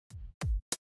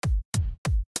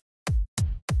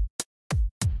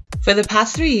For the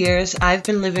past 3 years, I've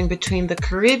been living between the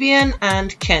Caribbean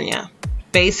and Kenya.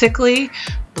 Basically,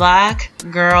 black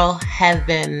girl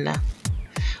heaven.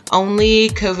 Only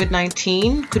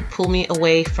COVID-19 could pull me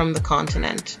away from the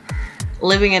continent.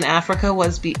 Living in Africa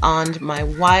was beyond my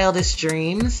wildest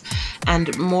dreams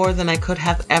and more than I could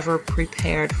have ever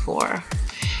prepared for.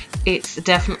 It's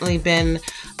definitely been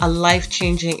a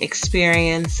life-changing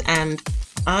experience, and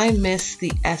I miss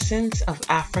the essence of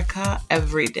Africa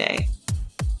every day.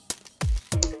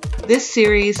 This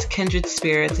series, Kindred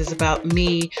Spirits, is about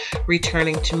me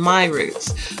returning to my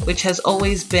roots, which has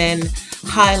always been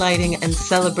highlighting and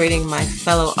celebrating my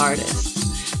fellow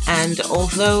artists. And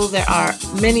although there are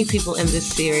many people in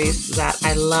this series that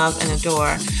I love and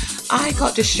adore, I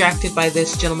got distracted by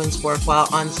this gentleman's work while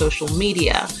on social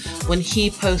media when he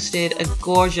posted a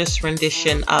gorgeous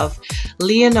rendition of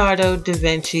Leonardo da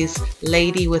Vinci's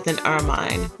Lady with an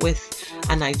Ermine with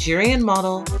a Nigerian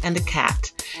model and a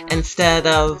cat instead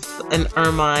of an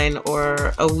ermine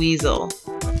or a weasel.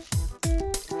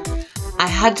 I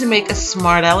had to make a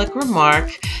smart aleck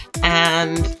remark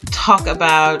and talk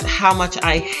about how much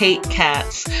I hate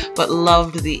cats but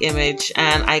loved the image,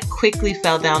 and I quickly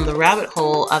fell down the rabbit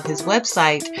hole of his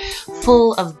website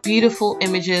full of beautiful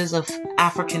images of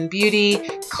African beauty,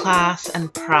 class,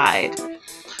 and pride.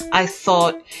 I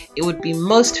thought it would be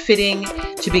most fitting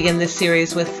to begin this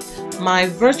series with my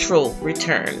virtual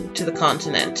return to the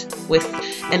continent with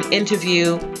an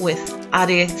interview with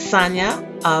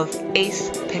Adesanya of Ace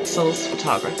Pixels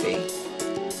Photography.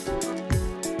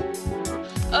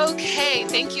 Okay,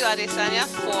 thank you Adesanya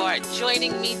for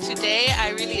joining me today.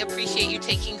 I really appreciate you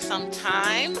taking some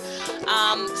time.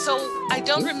 So I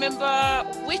don't remember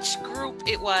which group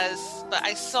it was, but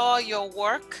I saw your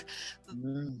work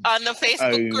on the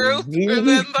Facebook group.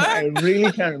 Remember? I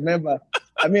really can't remember.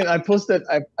 I mean, I posted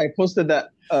that.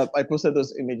 I posted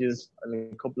those images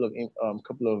in a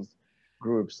couple of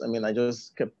groups. I mean, I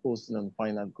just kept posting on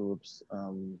fine art groups,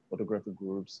 photography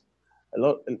groups,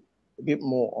 a bit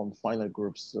more on fine art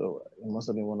groups. So it must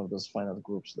have been one of those fine art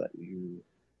groups that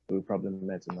we probably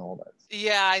met and all that.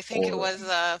 Yeah, I think it was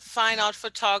fine art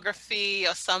photography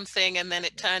or something, and then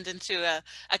it turned into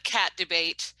a cat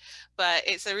debate. But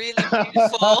it's a really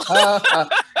beautiful.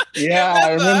 Yeah,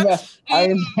 I remember.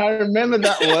 I remember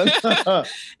that one.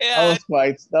 Yeah.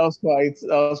 That was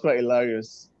quite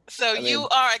hilarious. So you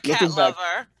are a cat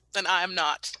lover, and I'm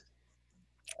not.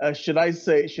 Should I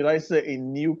say a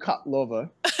new cat lover?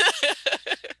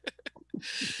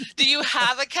 Do you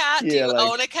have a cat? Yeah, do you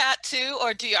own a cat too,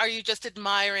 or are you just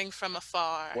admiring from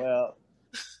afar? Well,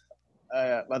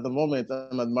 at the moment,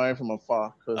 I'm admiring from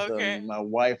afar because my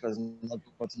wife has not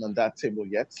gotten on that table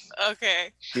yet.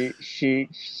 Okay. She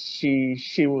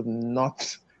would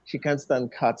not. She can't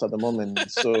stand cats at the moment,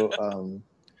 so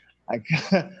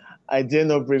I dare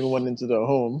not bring one into the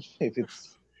home if it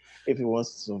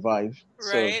wants to survive.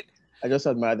 Right. So I just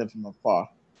admire them from afar.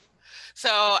 So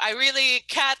I really,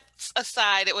 cats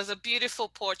aside, it was a beautiful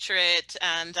portrait,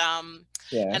 and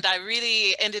I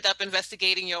really ended up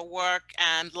investigating your work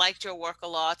and liked your work a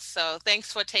lot. So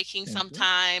thanks for taking some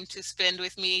time to spend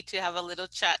with me to have a little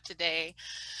chat today.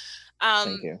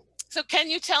 Thank you. So can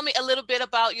you tell me a little bit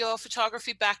about your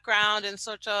photography background and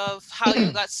sort of how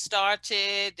you got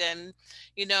started, and,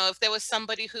 you know, if there was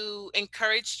somebody who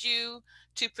encouraged you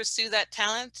to pursue that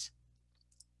talent?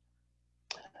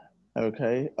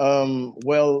 Okay.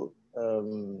 Well,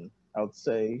 I would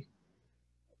say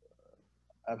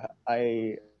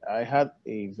I had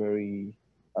a very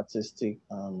artistic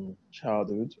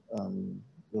childhood.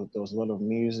 There was a lot of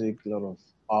music, a lot of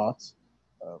art.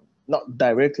 Not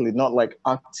directly, not like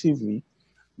actively,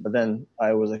 but then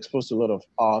I was exposed to a lot of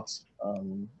art. I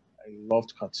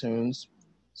loved cartoons,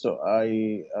 so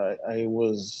I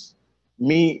was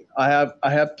me. I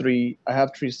have three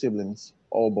siblings,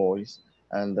 all boys.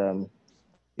 And,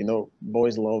 you know,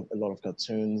 boys love a lot of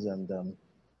cartoons and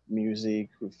music.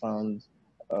 We found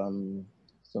some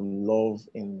love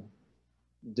in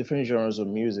different genres of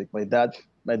music. My dad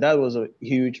was a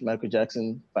huge Michael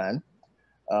Jackson fan.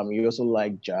 He also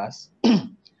liked jazz.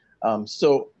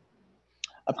 So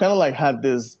I've kind of like had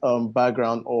this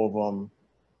background of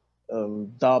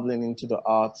dabbling into the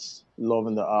arts,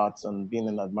 loving the arts, and being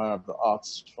an admirer of the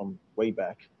arts from way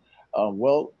back.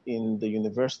 Well, in the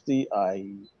university,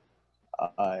 we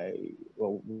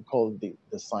call it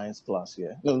the science class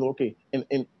here. No, okay.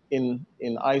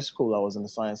 In high school, I was in the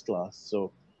science class.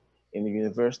 So in the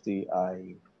university,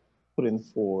 I put in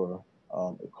for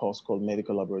a course called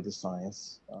medical laboratory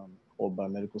science, or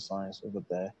biomedical science over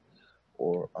there,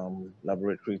 or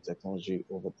laboratory technology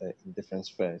over there in different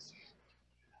spheres.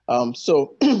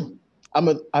 So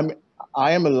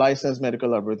I am a licensed medical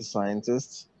laboratory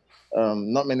scientist.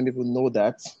 Not many people know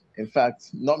that. In fact,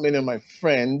 not many of my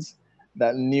friends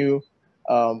that knew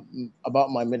about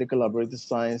my medical laboratory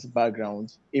science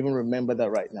background even remember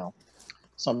that right now.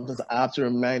 Sometimes I have to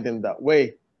remind them that,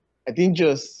 wait, I didn't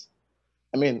just,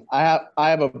 I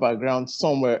have a background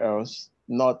somewhere else,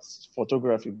 not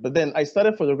photography. But then I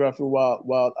started photography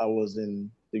while I was in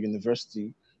the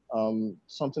university.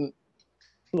 Something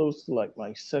close to like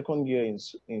my second year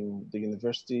in the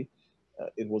university.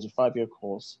 It was a 5-year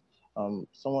course.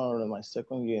 Somewhere around my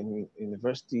second year in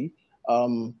university,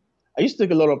 um, I used to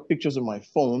take a lot of pictures of my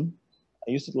phone.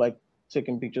 I used to like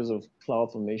taking pictures of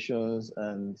cloud formations,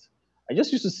 and I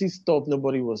just used to see stuff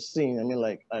nobody was seeing. I mean,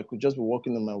 like I could just be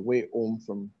walking on my way home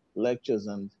from lectures,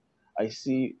 and I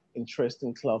see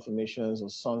interesting cloud formations or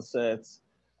sunsets.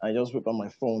 I just whip on my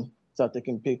phone, start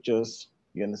taking pictures.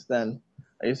 You understand?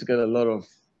 I used to get a lot of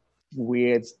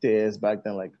weird stares back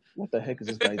then, like, what the heck is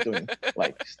this guy doing?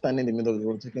 Like standing in the middle of the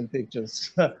road taking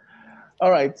pictures. All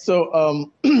right.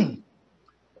 So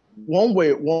one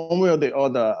way or the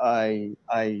other,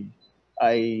 I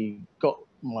got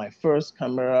my first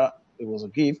camera. It was a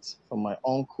gift from my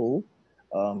uncle.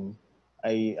 Um,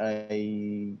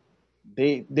 they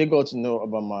got to know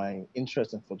about my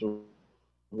interest in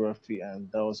photography, and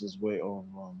that was his way of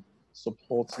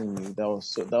supporting me. That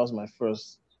was my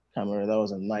first camera. That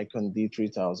was a Nikon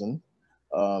D3000.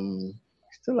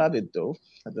 I still have it though.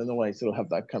 I don't know why I still have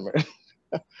that camera.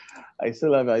 I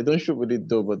still have it. I don't shoot with it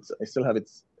though, but I still have it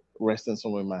resting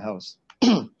somewhere in my house.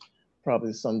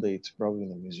 Probably someday it's probably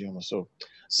in a museum or so.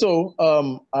 So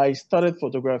I started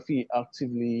photography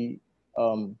actively.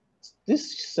 Um,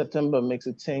 this September makes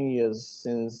it 10 years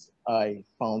since I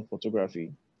found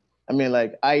photography. I mean,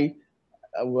 like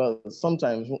well,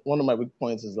 sometimes one of my weak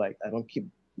points is like I don't keep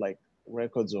like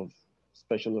records of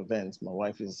special events. My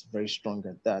wife is very strong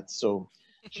at that. So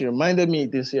she reminded me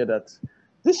this year that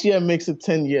this year makes it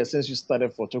 10 years since you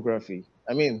started photography.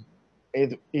 I mean,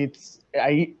 it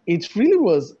really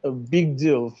was a big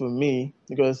deal for me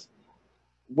because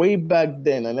way back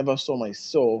then I never saw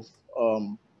myself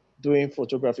doing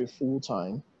photography full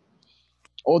time.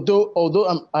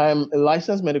 Although I'm a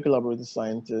licensed medical laboratory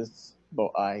scientist,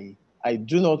 but I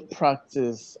do not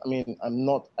practice. I mean, I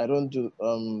don't do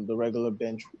the regular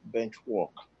bench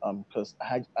work because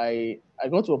I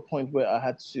got to a point where I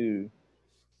had to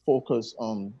focus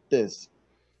on this.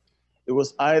 It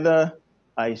was either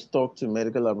I stuck to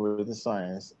medical laboratory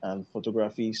science and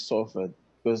photography suffered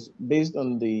because based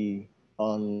on the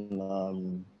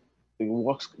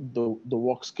work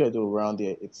schedule around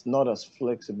there, it's not as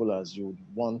flexible as you would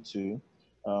want to.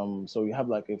 So you have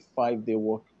like a 5-day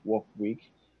work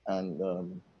week,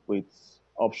 and with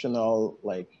optional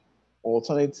like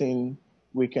alternating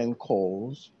weekend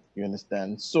calls. You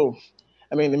understand? So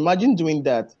I mean, imagine doing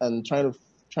that and trying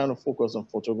to focus on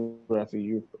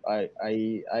photography. I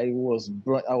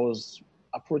was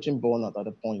approaching burnout at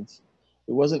a point.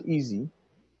 It wasn't easy.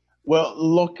 Well,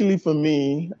 luckily for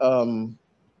me,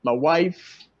 my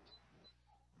wife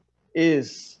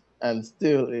is and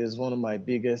still is one of my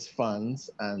biggest fans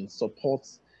and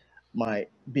supports my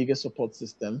biggest support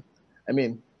system. I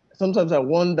mean, sometimes I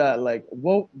wonder like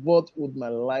what would my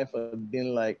life have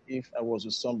been like if I was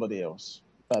with somebody else,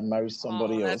 if I married Oh,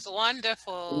 somebody that's else.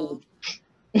 wonderful.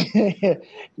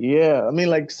 Yeah, I mean,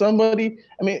 like somebody.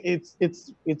 I mean,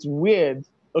 it's weird.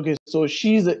 Okay, so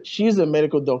she's a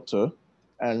medical doctor,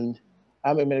 and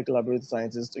I'm a medical laboratory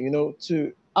scientist. You know,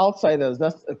 to outsiders,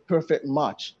 that's a perfect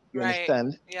match. You Right.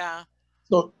 understand? Yeah.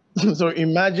 So, so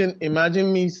imagine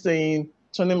me saying,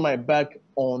 turning my back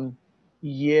on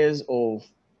years of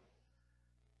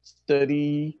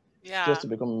study just Yeah. to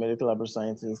become a medical laboratory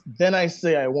scientist. Then I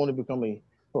say I want to become a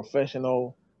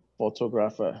professional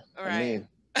photographer. I Right. mean,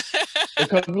 a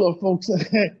couple of folks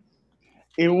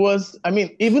it was, I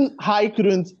mean, even I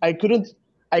couldn't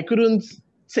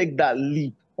take that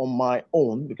leap on my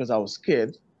own because I was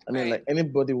scared. I mean, Right. like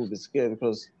anybody would be scared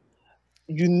because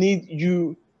you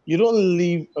don't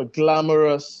live a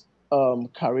glamorous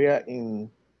career in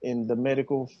the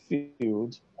medical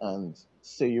field and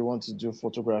say you want to do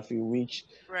photography, which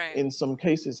Right. in some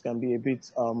cases can be a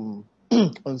bit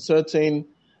uncertain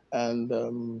and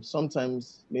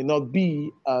sometimes may not be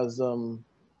as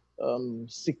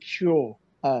secure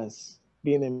as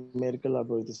being a medical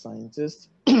laboratory scientist.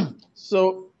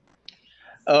 So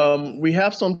we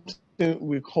have something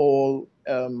we call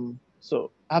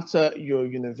so after your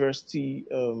university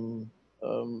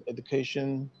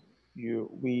education, you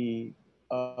we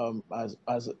as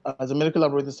a medical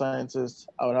laboratory scientist,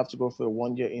 I would have to go for a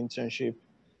 1-year internship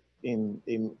in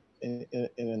in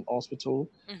an hospital.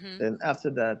 Mhm. Then after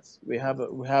that, we have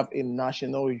a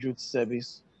national youth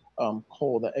service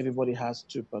call that everybody has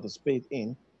to participate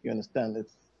in. You understand?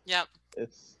 Yep.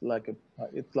 It's like a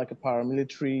it's like a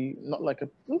paramilitary, not like a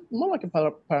more like a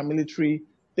paramilitary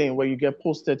thing where you get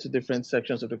posted to different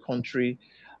sections of the country.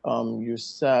 You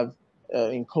serve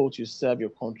in court. You serve your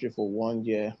country for 1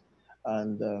 year,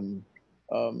 and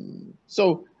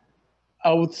so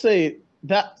I would say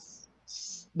that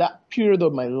period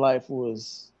of my life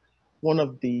was one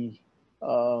of the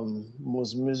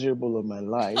most miserable of my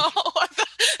life. Oh, I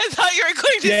thought you were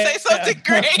going to say Yeah. something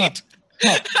great.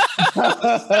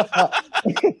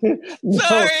 No,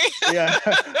 Sorry. yeah.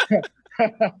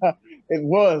 It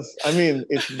was. I mean,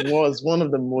 it was one of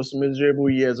the most miserable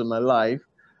years of my life.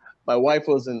 My wife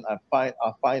was in our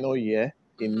final year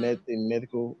Mhm. in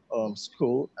medical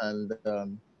school, and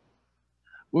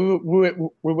we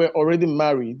were already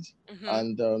married, Mhm.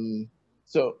 and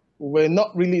so we're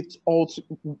not really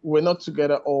we're not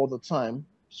together all the time.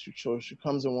 She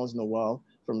comes in once in a while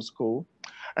from school,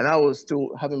 and I was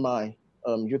still having my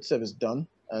youth service done,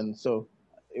 and so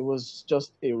it was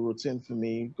just a routine for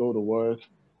me: go to work,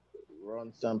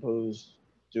 run samples,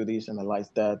 do this, analyze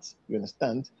that. You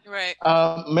understand? Right.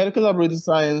 Medical laboratory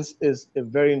science is a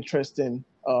very interesting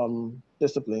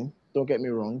discipline. Don't get me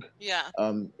wrong. Yeah.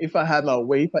 If I had my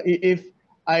way, if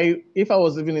I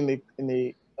was living in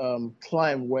a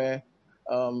climate where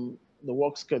the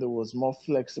work schedule was more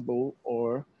flexible,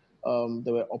 or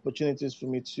there were opportunities for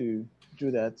me to do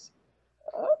that,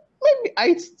 maybe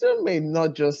I still may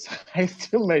not just I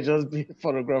still may just be a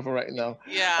photographer right now.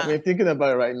 I Yeah. mean, thinking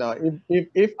about it right now,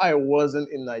 if I wasn't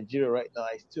in Nigeria right now,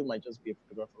 I still might just be a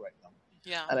photographer right now.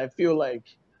 Yeah. And I feel like,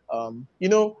 when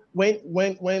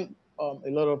a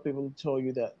lot of people tell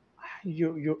you that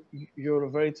you're a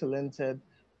very talented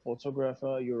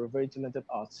photographer, you're a very talented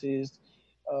artist,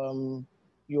 um,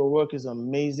 your work is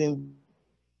amazing,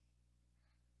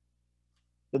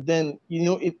 but then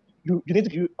you need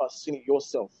to you are seeing it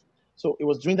yourself. So it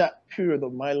was during that period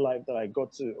of my life that I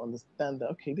got to understand that,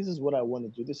 okay, this is what I want to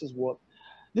do. This is what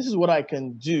I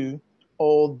can do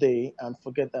all day and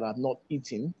forget that I'm not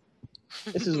eating.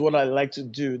 This is what I like to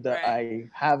do that Right. I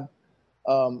have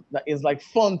that is like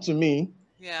fun to me.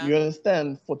 Yeah. You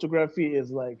understand? Photography is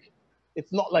like,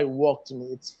 it's not like work to me.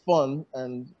 It's fun,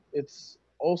 and it's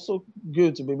also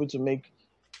good to be able to make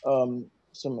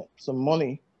some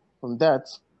money from that.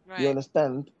 You Right.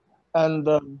 understand? And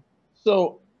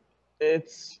so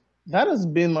it's that has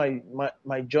been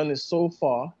my journey so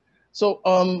far. So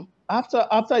after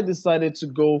I decided to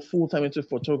go full time into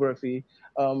photography,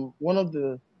 one of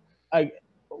the I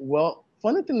well,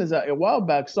 funny thing is that a while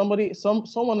back someone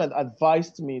had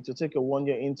advised me to take a 1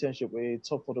 year internship with a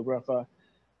top photographer.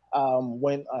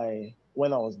 When I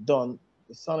was done,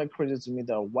 it sounded crazy to me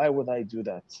that why would I do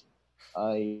that?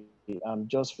 I am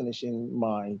just finishing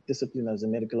my discipline as a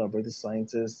medical laboratory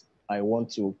scientist. I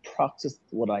want to practice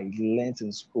what I learned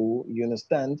in school. You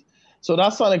understand? So that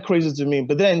sounded crazy to me.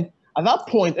 But then at that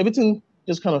point, everything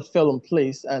just kind of fell in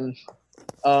place, and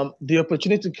the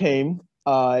opportunity came.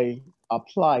 I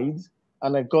applied,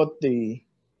 and I got the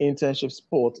internship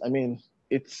spot. I mean,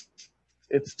 it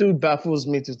still baffles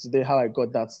me to today how I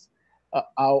got that,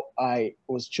 how I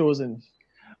was chosen.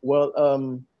 Well,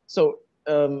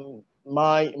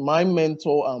 my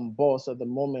mentor and boss at the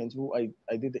moment, who I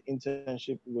did the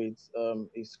internship with,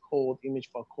 is called Image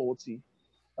Faculty.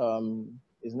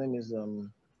 His name is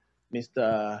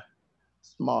Mr.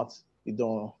 Smart. You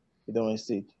don't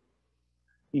see it.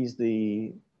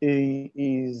 He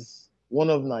is one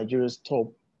of Nigeria's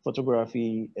top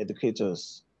photography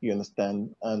educators. You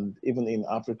understand, and even in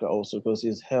Africa also, because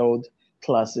he's held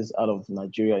classes out of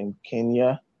Nigeria, in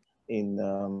Kenya, in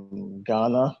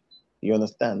Ghana. You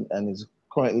understand, and he's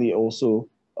currently also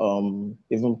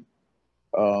even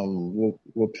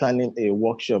we're planning a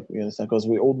workshop. You understand, because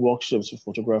we hold workshops for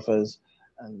photographers,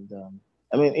 and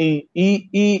I mean,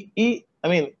 I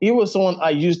mean, he was someone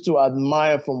I used to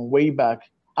admire from way back.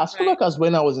 As far Right. back as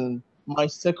when I was in my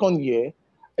second year,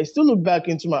 I still look back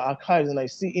into my archives and I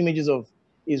see images of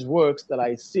his works that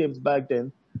I saved back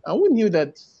then. And who knew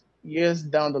that years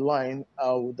down the line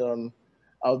I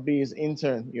would be his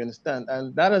intern. You understand,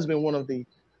 and that has been one of the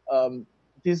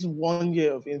this 1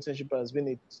 year of internship has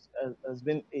been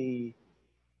a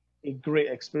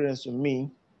great experience for me,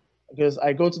 because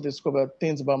I got to discover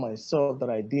things about myself that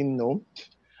I didn't know.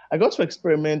 I got to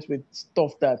experiment with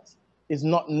stuff that is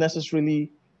not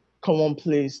necessarily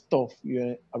commonplace stuff,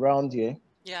 around here.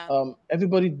 Yeah.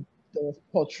 Everybody does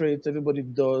portraits. Everybody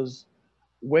does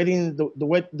weddings.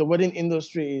 The wedding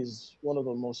industry is one of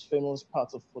the most famous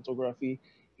parts of photography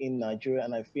in Nigeria,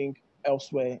 and I think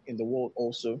elsewhere in the world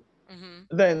also. Mm-hmm.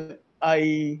 Then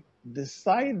I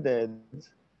decided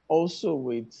also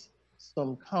with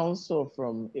some counsel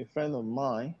from a friend of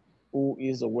mine who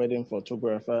is a wedding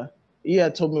photographer. He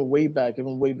had told me way back,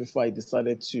 even way before I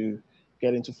decided to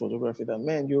get into photography, that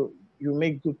man, you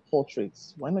make good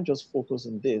portraits. Why not just focus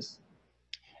on this?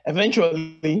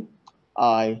 Eventually,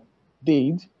 I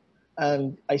did,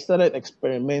 and I started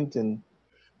experimenting.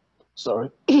 Sorry,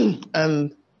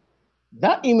 and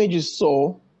that image you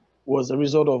saw was a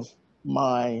result of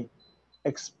my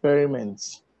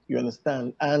experiments. You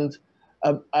understand? And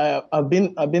I've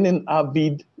been an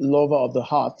avid lover of the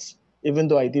arts, even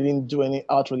though I didn't do any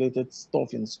art related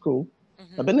stuff in school.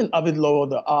 I've Mm-hmm. been an avid lover of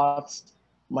the arts.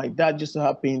 My dad used to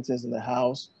have paintings in the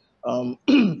house. Um,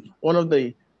 one of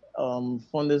the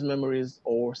fondest memories,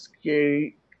 or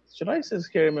scary, should I say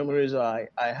scary memories, I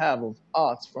have of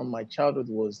art from my childhood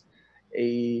was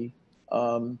a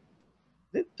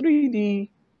the 3D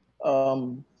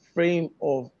frame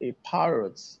of a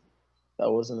parrot that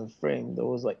was in a frame. There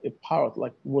was like a parrot,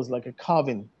 like was like a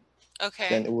carving.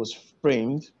 Then Okay. it was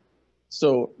framed.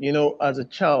 So, as a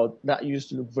child, that used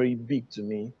to look very big to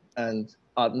me. And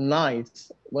at night,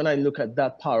 when I look at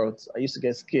that parrot, I used to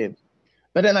get scared.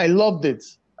 But then I loved it.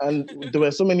 And there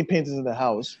were so many paintings in the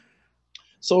house.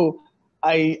 So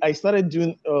I started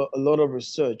doing a lot of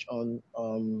research on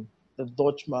the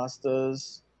Dutch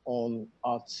masters, on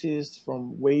artists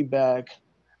from way back,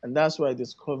 and that's where I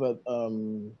discovered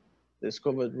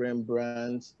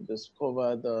Rembrandt,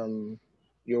 discovered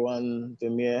Johan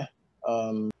Vermeer.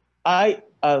 I,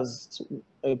 as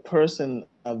a person,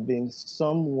 have been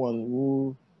someone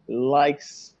who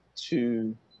likes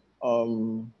to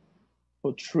um,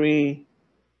 portray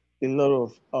a lot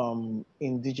of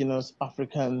indigenous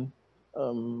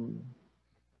um,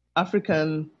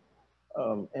 African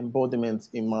embodiments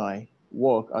in my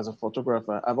work as a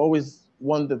photographer. I've always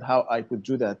wondered how I could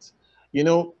do that. You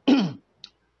know,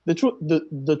 the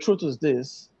truth is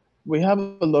this: we have a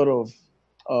lot of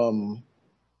um,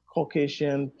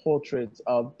 Caucasian portraits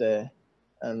out there,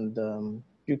 and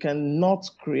you cannot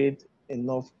create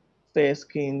enough fair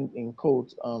skinned, in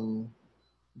quote,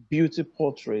 beauty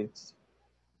portraits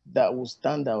that will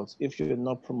stand out if you're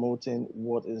not promoting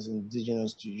what is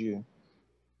indigenous to you.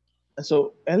 And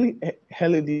so early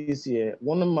this year,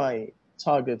 one of my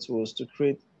targets was to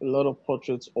create a lot of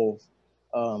portraits of,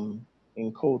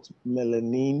 in quote,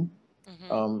 melanin,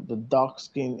 Mm-hmm. the dark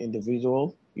skinned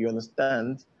individual. You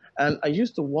understand? And I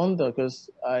used to wonder because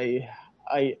I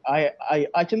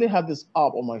actually have this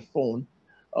app on my phone,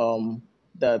 um,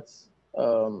 that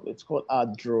it's called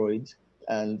Android,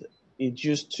 and it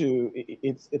used to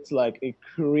it's like it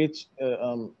creates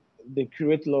they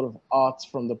create a lot of art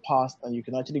from the past, and you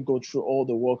can actually go through all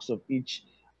the works of each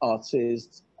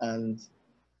artist. And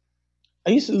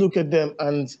I used to look at them,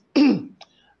 and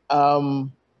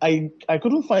I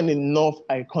couldn't find enough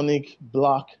iconic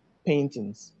black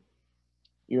paintings.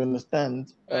 You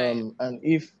understand? Right. And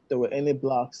if there were any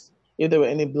blacks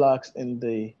in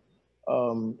the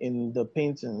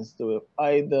paintings, they were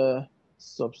either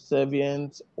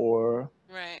subservient or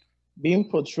Right. being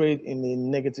portrayed in a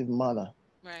negative manner.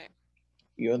 Right.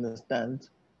 You understand?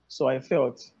 So I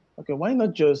felt, okay, why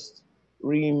not just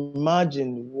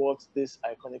reimagine what this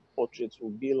iconic portrait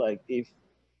would be like if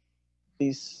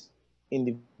these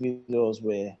individuals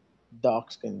were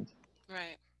dark skinned.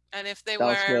 Right. And if they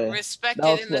That's were where that respected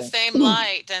was in the where same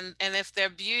light, and if their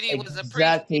beauty was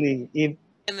appreciated exactly if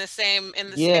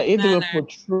in the yeah, same if they were manner.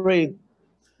 portrayed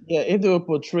yeah, if they were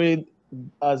portrayed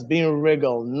as being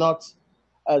regal, not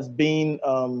as being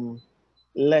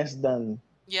less than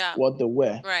Yeah. what they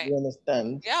were. Right. You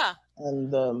understand? Yeah.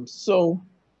 And so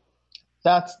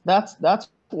that's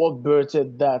what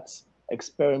birthed that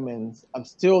experiment. I'm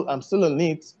still on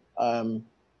it.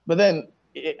 But then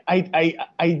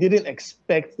I didn't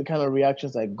expect the kind of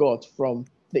reactions I got from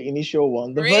the initial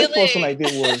one. The very first one I Really?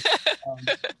 did was,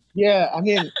 yeah, I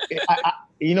mean,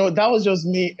 that was just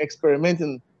me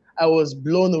experimenting. I was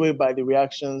blown away by the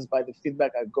reactions, by the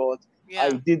feedback I got. Yeah.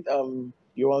 I did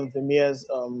Johan Vermeer's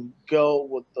girl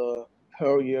with the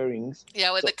pearl earrings.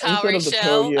 Yeah, with the So instead cowrie of the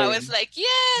pearl shell, I was earring, like,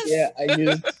 yeah, yes.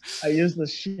 I used the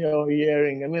shell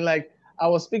earring. I mean, like I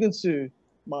was speaking to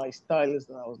my stylist,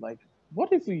 and I was like,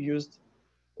 "What if we used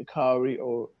a cowrie,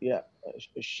 or yeah,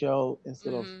 a shell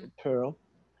instead of Hmm. a pearl,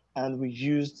 and we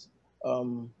used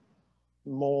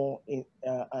more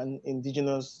an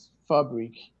indigenous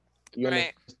fabric? You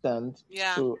Right. understand, to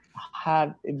Yeah.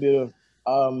 add a bit of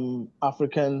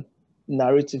African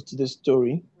narrative to the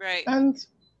story, Right. and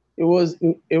it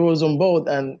was on board,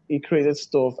 and it created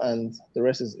stuff, and the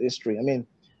rest is history. I mean,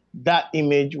 that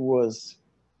image was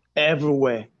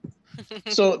everywhere.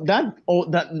 So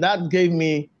that gave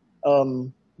me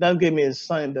a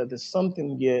sign that there's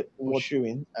something here worth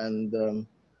doing, and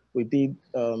we did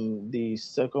the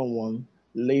second one,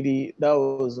 lady that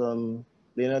was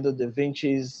Leonardo da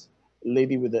Vinci's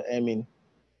Lady with the Emin.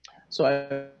 So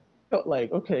I felt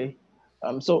like, okay,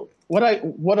 so what I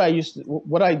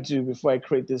do before I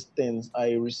create these things,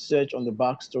 I research on the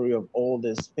backstory of all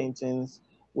these paintings,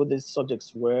 what these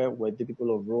subjects were they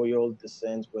people of royal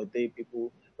descent, were they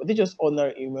just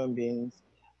ordinary human beings,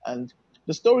 and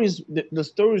the stories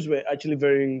were actually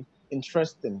very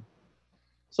interesting.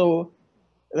 So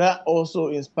that also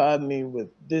inspired me with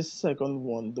this second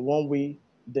one, the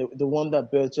one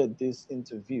that birthed this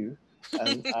interview,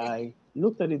 and I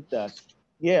looked at it that,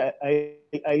 yeah, I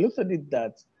looked at it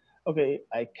that, okay,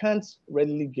 I can't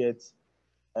readily get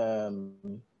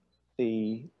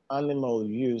the animal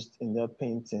used in that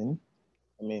painting.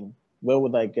 I mean, where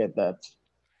would I get that?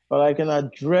 But I can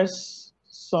address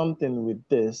something with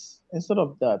this. Instead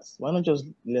of that, why not just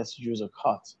let's use a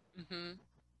cat? Mm-hmm.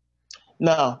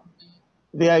 Now,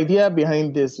 the idea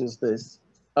behind this is this,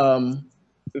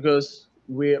 because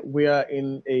we are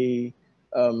in a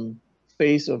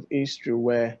phase of history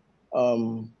where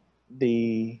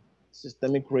the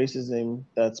systemic racism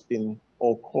that's been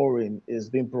occurring is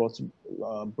being brought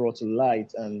to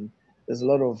light, and there's a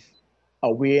lot of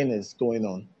awareness going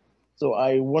on. So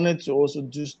I wanted to also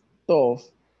do stuff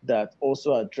that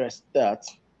also addressed that,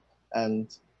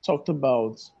 and talked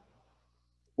about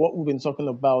what we've been talking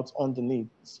about underneath,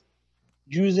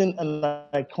 using an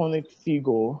iconic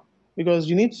figure, because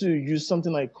you need to use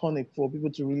something iconic for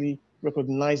people to really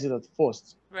recognize it at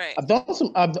first. Right. I've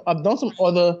done some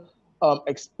other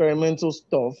experimental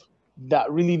stuff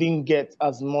that really didn't get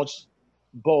as much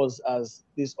buzz as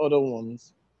these other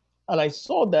ones, and I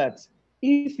saw that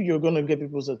if you're going to get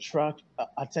people's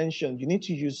attention, you need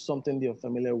to use something they're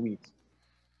familiar with.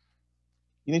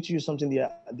 You need to use something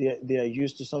they are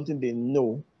used to, something they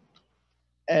know,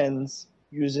 and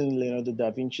using Leonardo da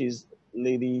Vinci's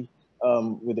Lady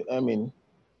with the Ermine.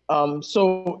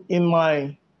 So in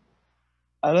my,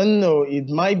 I don't know, it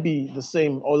might be the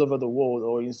same all over the world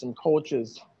or in some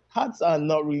cultures. Cats are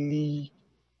not really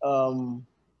um,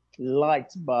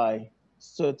 liked by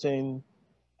certain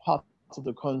parts of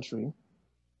the country.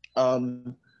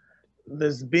 Um,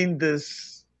 there's been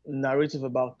this narrative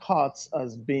about cats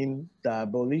as being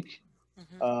diabolic,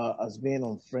 Mm-hmm. as being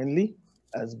unfriendly,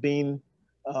 as being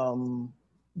um,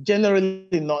 generally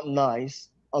not nice.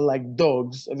 Unlike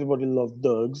dogs, everybody loves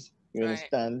dogs. You Right.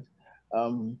 understand?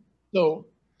 So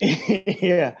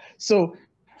yeah. So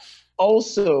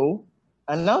also,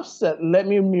 and now said, let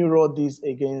me mirror this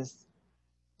against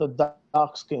the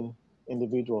dark skin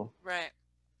individual. Right.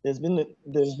 There's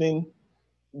been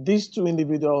these two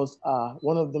individuals are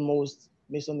one of the most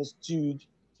misunderstood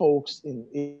folks in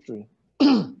history,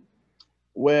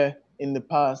 where in the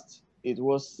past it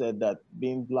was said that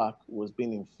being black was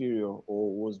being inferior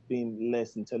or was being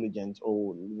less intelligent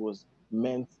or was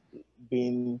meant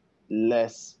being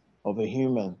less of a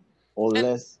human or And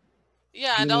less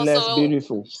yeah, and being less also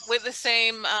beautiful. with the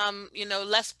same,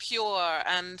 less pure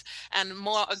and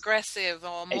more aggressive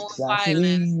or more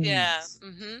violent. Exactly. Yeah.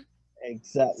 Mm-hmm.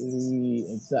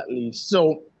 Exactly.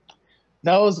 So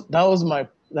that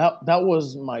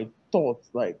was my thought.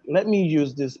 Like, let me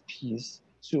use this piece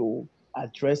to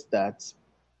address that,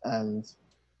 and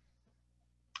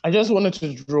I just wanted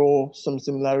to draw some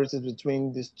similarities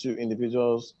between these two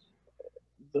individuals,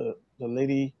 the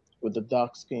lady with the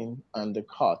dark skin and the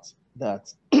cat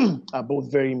that are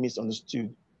both very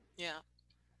misunderstood. Yeah.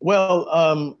 Well,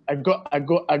 I got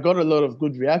a lot of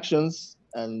good reactions,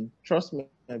 and trust me,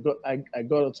 I got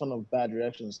a ton of bad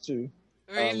reactions too.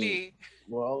 Um, Really.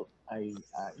 well,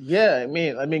 yeah, I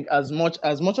mean, as much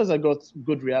as I got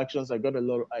good reactions, I got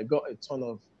a ton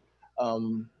of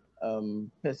um,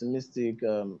 pessimistic,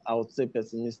 I would say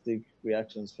pessimistic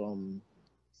reactions from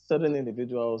certain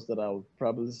individuals that I would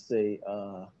probably say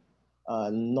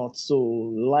not so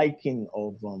liking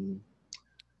of um,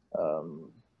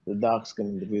 the dark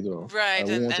skinned individual. I Right.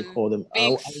 wouldn't want to And call them.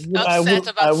 being upset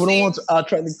I about wouldn't want seeing to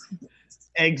outright.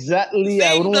 Exactly. I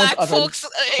seeing wouldn't want to black outright folks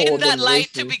call in that them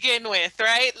light to racist. begin with,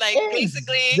 right? Like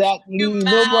basically you Exactly.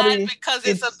 mad Nobody. because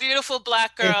it's a It's beautiful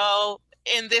black it's girl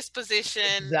in this position.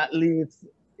 exactly.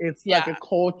 It's like Yeah. a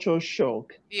culture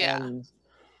shock, Yeah. and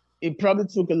it probably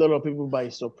took a lot of people by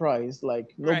surprise.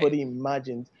 Like Right. nobody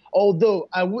imagined. Although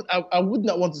I would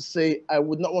not want to say, I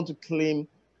would not want to claim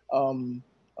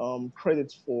um,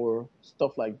 credit for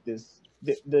stuff like this.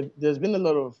 There's been a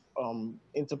lot of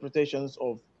interpretations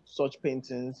of such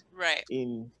paintings Right.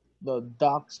 in the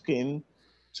dark skin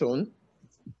tone.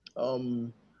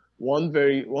 Um, one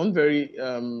very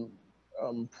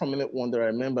prominent one that I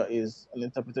remember is an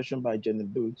interpretation by Jenny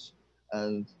Boots,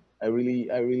 and I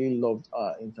really loved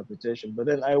our interpretation. But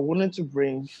then I wanted to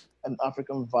bring an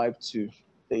African vibe to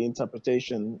the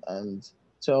interpretation and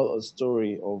tell a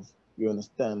story of, you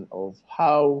understand, of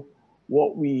how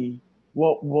what we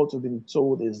what we've been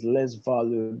told is less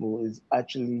valuable is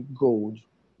actually gold.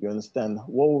 You understand?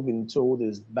 What we've been told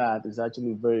is bad is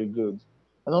actually very good.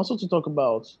 And also to talk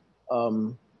about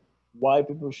um, why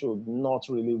people should not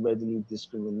really readily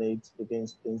discriminate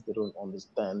against things they don't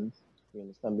understand. You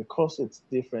understand? Because it's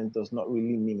different does not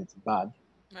really mean it's bad.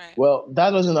 Right. Well,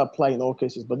 that doesn't apply in all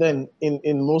cases, but then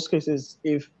in most cases,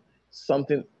 if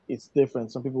something is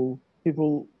different, some people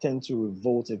tend to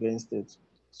revolt against it.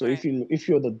 So Right. if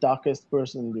you're the darkest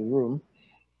person in the room,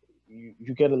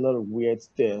 you get a lot of weird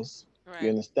stares. You Right.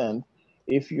 understand?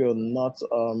 If you're not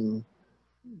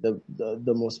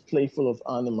the most playful of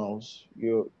animals,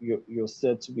 you're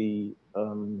said to be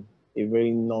a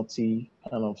very naughty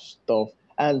kind of stuff.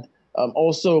 And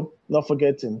also not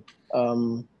forgetting,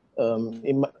 um,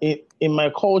 in my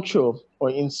culture, or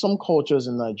in some cultures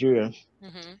in Nigeria,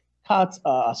 Mm-hmm. cats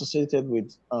are associated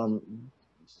with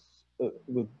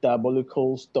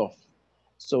diabolical stuff.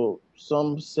 So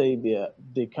some say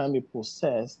they can be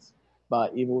possessed by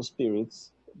evil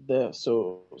spirits. There,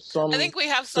 I think we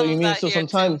have so you some of mean that so here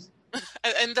too. sometimes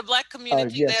In the Black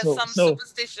community, yeah there's some so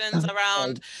superstitions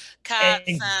around cats and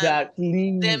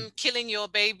exactly them killing your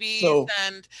babies so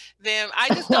and them. I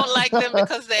just don't like them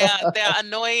because they're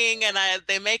annoying and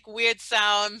they make weird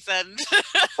sounds and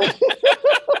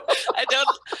I don't.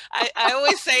 I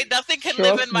always say nothing can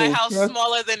live in trust my me, house trust.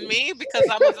 smaller than me because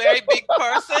I'm a very big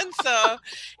person. So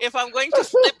if I'm going to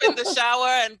slip in the shower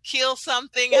and kill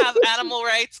something, have animal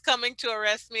rights coming to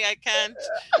arrest me, I can't.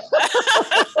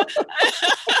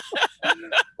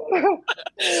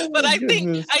 Oh But my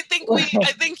goodness. I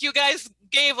think you guys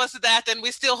gave us that, and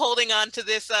we're still holding on to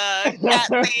this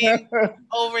cat theme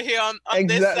over here on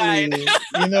this side. Exactly.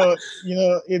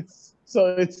 It's so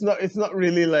it's not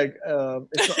really like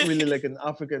it's not really like an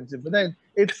African thing, but then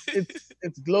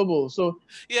it's global. So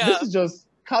this Yeah, is just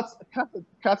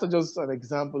cats are just an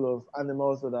example of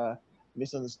animals that are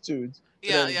misunderstood. But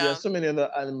yeah, then there are yeah. so many other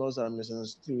animals that are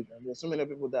misunderstood, and there's so many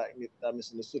people that are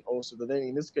misunderstood also. But then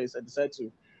in this case, I decided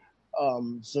to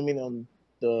zoom in on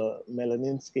the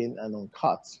melanin skin and on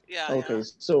cats. Yeah, Okay, yeah.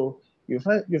 so you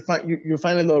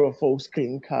find a lot of folks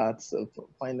killing cats,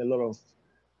 find a lot of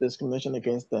discrimination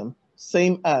against them,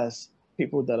 same as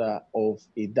people that are of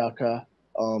a darker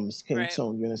skin Right.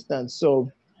 tone. You understand?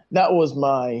 So that was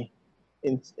my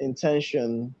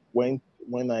intention when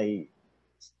I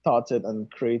started and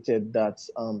created that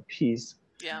piece.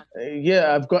 Yeah.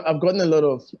 Yeah, I've gotten a lot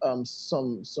of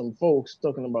some folks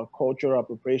talking about cultural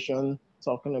appropriation,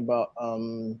 talking about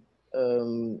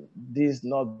this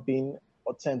not being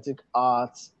authentic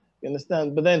art. You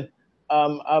understand? But then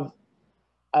I've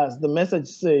as the message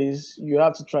says, you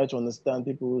have to try to understand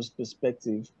people's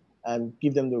perspective and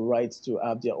give them the right to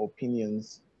have their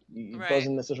opinions. It Right.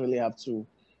 doesn't necessarily have to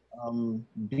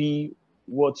be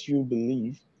what you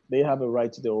believe. They have a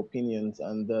right to their opinions,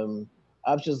 and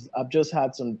I've just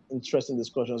had some interesting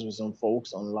discussions with some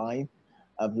folks online.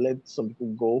 I've let some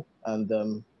people go, and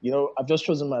I've just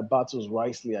chosen my battles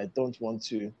wisely. I don't want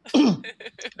to.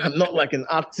 I'm not like an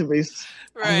activist.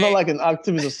 I'm not Right. like an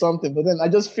activist or something, but then I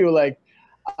just feel like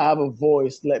I have a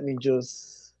voice. Let me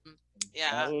just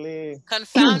Yeah. exactly.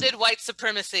 Confounded white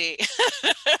supremacy.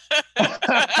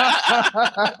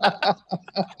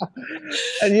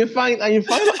 And you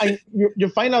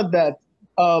find out that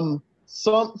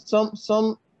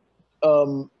some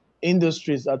um,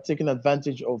 industries are taking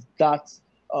advantage of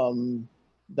um,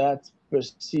 that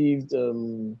perceived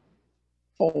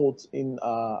fault in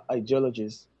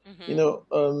ideologies.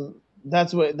 Hmm.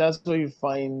 That's where you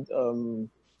find um,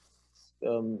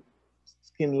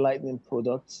 skin lightening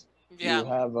products. You Yeah.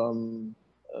 have um,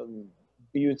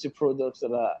 beauty products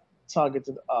that are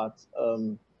targeted at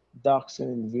dark skin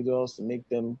individuals to make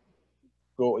them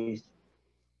go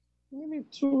maybe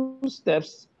 2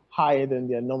 steps higher than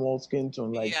their normal skin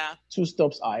tone, like Yeah. 2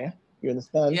 steps higher. You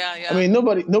understand? Yeah. I Yeah. mean,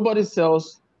 nobody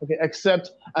sells okay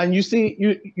except, and you see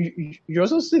you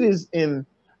also see this in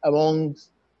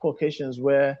amongst Caucasians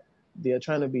where they are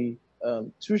trying to be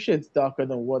 2 shades darker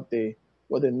than what they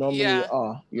normally Yeah.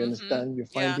 are. You Hmm. understand? You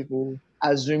find Yeah. people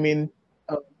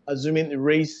uh, assuming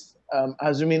race,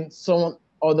 assuming someone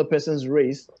other person's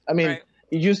race. I mean, Right.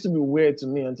 it used to be weird to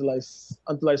me until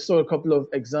I saw a couple of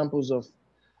examples of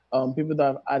people that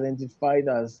have identified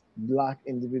as black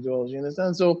individuals. You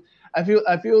understand? So I feel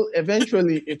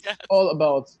eventually it's Yes. all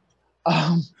about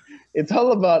um, it's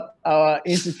all about our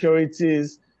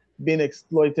insecurities being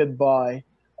exploited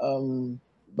um,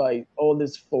 by all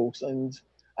these folks. And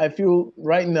I feel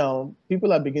right now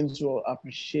people are beginning to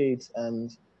appreciate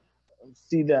and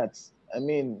see that. I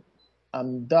mean,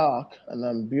 I'm dark and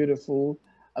I'm beautiful.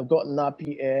 I've got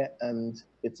nappy hair and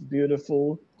it's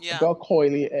beautiful. I've Yeah. got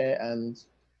coily hair and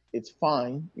it's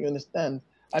fine. You understand?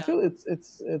 I Yeah. feel it's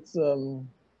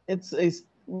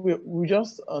we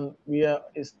just we are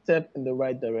a step in the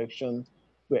right direction.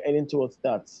 We're heading towards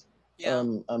that. Yeah.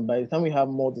 And by the time we have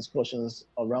more discussions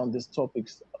around these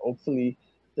topics, hopefully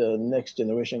the next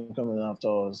generation coming after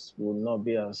us will not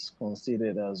be as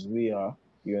conceited as we are.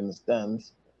 You understand?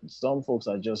 Some folks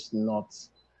are just not,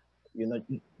 you know,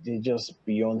 they're just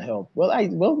beyond help. Well,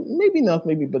 maybe not,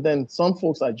 maybe, but then some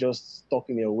folks are just stuck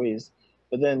in their ways.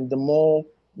 But then the more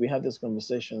we have these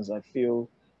conversations, I feel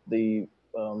the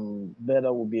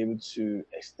better we'll be able to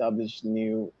establish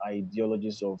new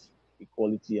ideologies of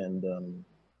equality and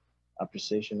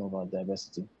appreciation of our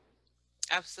diversity.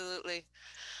 Absolutely.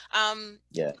 Um,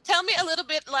 Yeah. Tell me a little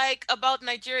bit like about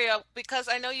Nigeria, because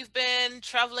I know you've been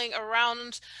traveling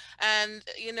around and,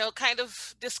 kind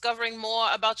of discovering more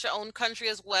about your own country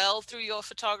as well through your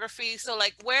photography. So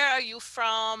like, where are you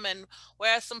from, and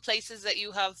where are some places that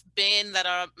you have been that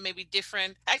are maybe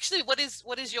different? Actually, what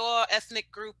is your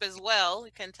ethnic group as well?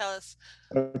 You can tell us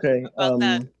Okay. about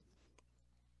that.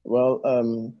 Well,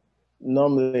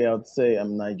 normally I would say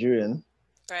I'm Nigerian,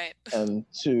 Right. and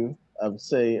two, I would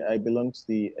say I belong to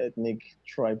the ethnic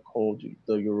tribe called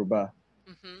the Yoruba,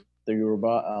 Hmm. the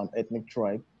Yoruba ethnic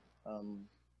tribe.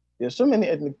 There's so many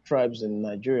ethnic tribes in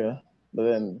Nigeria, but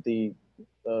then the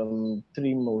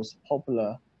three most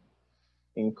popular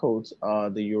in quotes are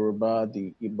the Yoruba,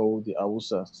 the Igbo, the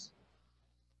Hausas.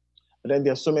 But then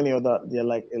there are so many other. There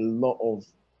are like a lot of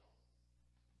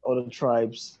other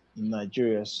tribes in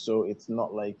Nigeria, so it's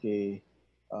not like a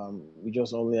we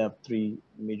just only have three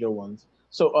major ones.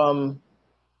 So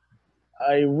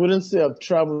I wouldn't say I've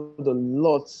traveled a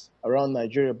lot around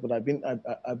Nigeria, but I've been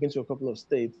to a couple of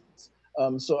states.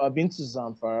 So I've been to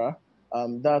Zamfara.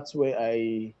 That's where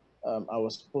I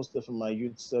was posted for my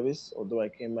youth service, although I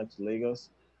came back to Lagos.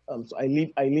 So I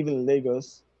live in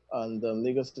Lagos, and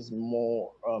Lagos is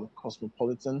more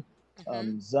cosmopolitan.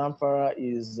 Hmm. Zamfara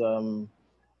is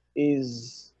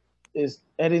is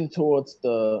heading towards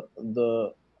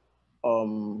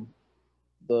um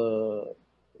the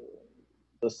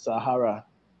the Sahara.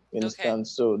 You Okay. understand?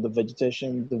 So the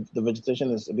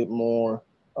vegetation is a bit more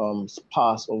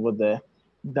sparse over there.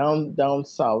 Down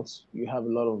south, you have a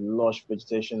lot of lush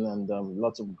vegetation and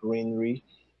lots of greenery,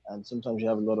 and sometimes you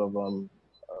have a lot of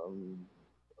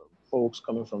folks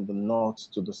coming from the north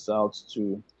to the south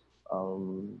to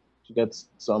get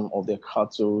some of their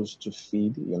cattle to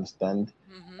feed. You understand?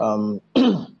 Hmm. Um,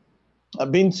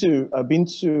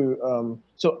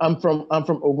 so I'm from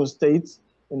Ogun State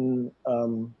in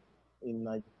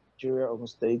Nigeria, Ogun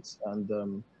State,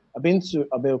 and I've been to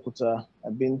Abeokuta.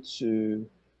 I've been to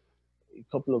a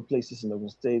couple of places in Ogun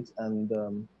State, and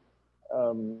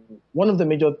one of the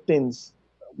major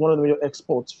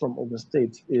exports from Ogun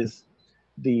State is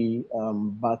the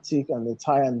batik and the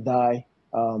tie and dye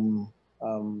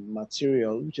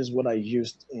material, which is what I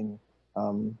used in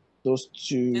those In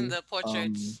two the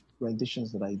portraits.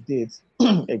 renditions that I did.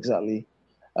 Exactly.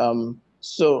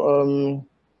 So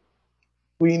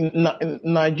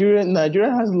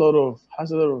Nigeria has a lot of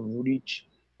rich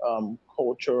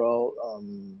cultural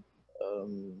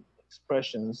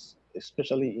expressions,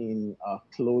 especially in our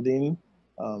clothing,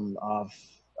 our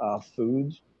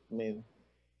food. I mean,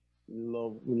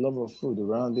 we love our food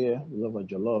around here. We love our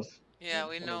jollof. I Yeah, mean,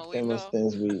 we one of the know, we famous know.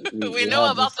 things we we, We we know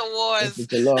have about the is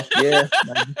the wars. jollof. Yeah,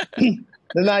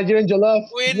 the Nigerian jollof.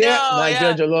 We Yeah, know, yeah.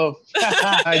 Nigerian jollof.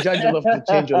 Nigerian jollof can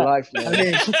change your life, I man.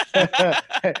 mean,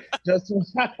 Just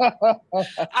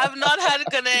I've not had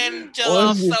Ghanaian once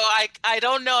jollof, so you I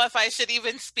don't know if I should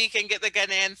even speak and get the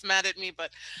Ghanaians mad at me,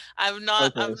 but I've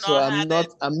okay, so not had it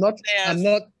theirs.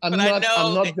 But I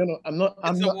I'm know not gonna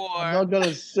it's a war.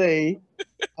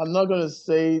 I'm not gonna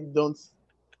say don't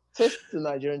taste the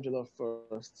Nigerian jollof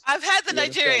first. I've You had the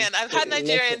understand? Nigerian. So I've had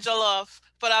Nigerian jollof,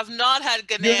 but I've not had you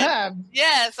Ghanaian. have.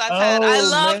 Yes, I've had. I Oh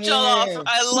love jollof. man.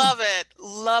 I love it.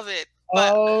 Love it.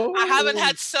 But I haven't Oh,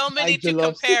 had so my many to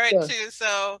jollof compare it sisters. to,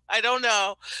 so I don't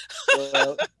know.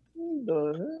 Well,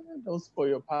 don't spoil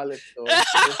your palate though.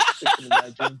 Just stick to the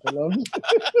Nigerian jollof.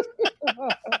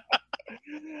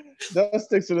 Just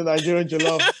stick to the Nigerian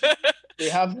jollof. We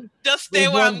have Just stay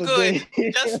we've where won I'm the good.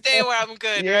 day. Just stay where I'm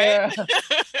good, right? Yeah.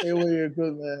 Stay where you're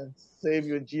good, man. Save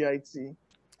your GIT.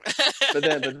 But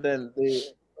then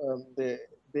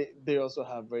they also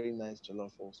have very nice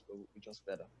jollof also, which just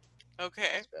better. Okay.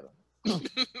 That's better.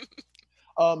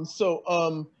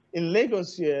 In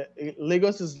Lagos here,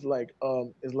 Lagos is like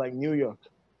New York.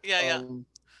 Yeah, yeah. Um,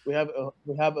 we have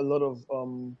a lot of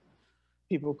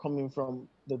people coming from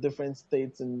the different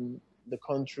states in the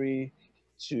country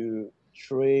to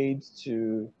trade,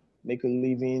 to make a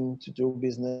living, to do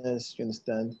business. You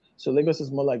understand? So Lagos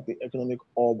is more like the economic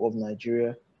hub of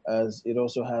Nigeria, as it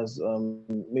also has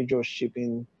major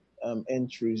shipping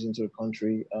entries into the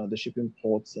country, the shipping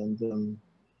ports, and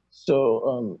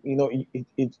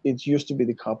it used to be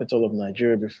the capital of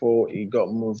Nigeria before it got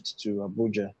moved to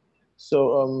Abuja.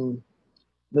 So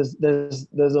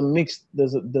there's a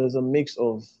mix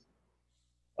of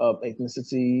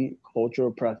ethnicity,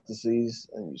 cultural practices,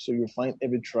 and so you find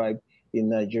every tribe in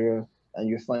Nigeria, and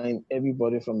you find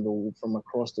everybody from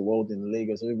across the world in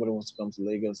Lagos. Everybody wants to come to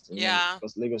Lagos, Yeah.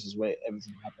 because Lagos is where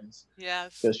everything happens.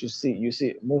 Yes. Because you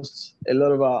see a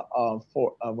lot of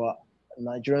our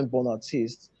Nigerian-born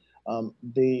artists,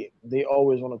 they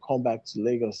always want to come back to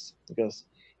Lagos, because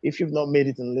if you've not made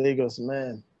it in Lagos,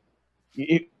 man,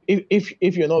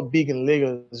 if you're not big in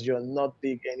Lagos, you're not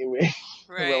big anywhere.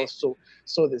 Well, Right.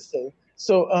 so they say.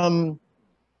 So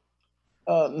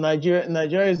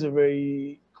Nigeria is a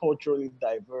very culturally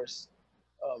diverse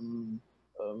um,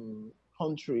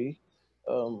 country.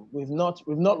 We've not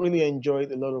really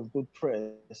enjoyed a lot of good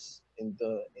press in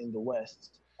the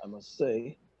West, I must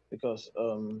say, because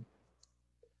a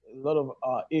lot of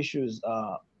our issues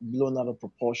are blown out of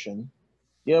proportion.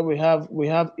 Yeah, we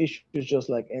have issues just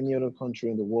like any other country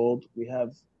in the world. We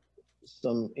have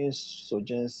some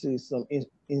insurgencies,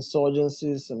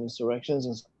 insurgencies, some insurrections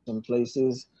in some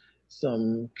places,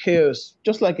 some chaos,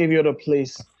 just like every other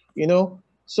place.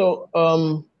 So,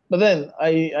 but then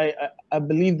I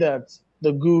believe that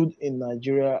the good in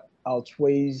Nigeria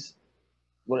outweighs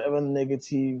whatever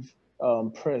negative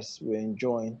press we're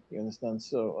enjoying. You understand?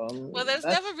 So Well, there's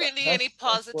never really any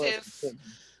that's what I can say. positive.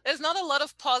 There's not a lot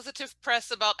of positive press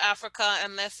about Africa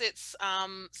unless it's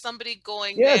somebody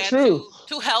going Yeah, there true.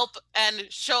 to help and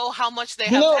show how much they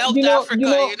You have know, you helped know, you Africa,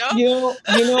 know, you know? you know,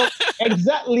 you know,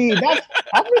 exactly. That's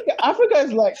Africa. Africa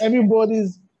is like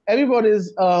everybody's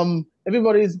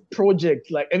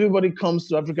project. Like everybody comes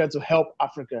to Africa to help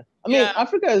Africa. I mean, Yeah,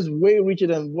 Africa is way richer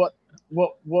than what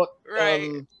what right,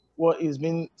 um what is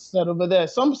being said over there.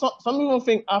 Some people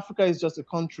think Africa is just a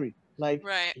country. Like,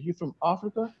 right. are you from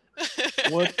Africa?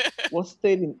 What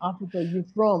state in Africa are you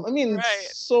from? I mean, it's Right.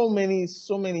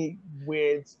 so many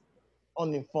weird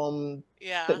uninformed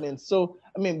Yeah, statements. So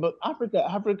I mean, but Africa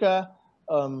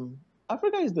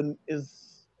is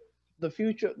the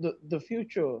future. The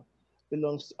future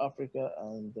belongs to Africa,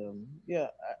 and yeah,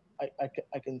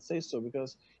 I can say so,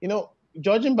 because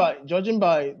judging by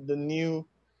the new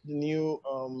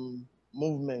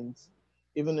movement,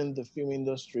 even in the film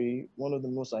industry, one of the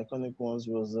most iconic ones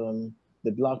was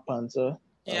the Black Panther.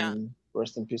 yeah,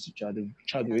 Rest in peace to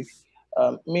Chadwick. yes,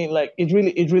 I mean, like it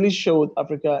really showed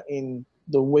Africa in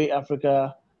the way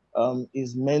Africa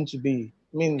is meant to be.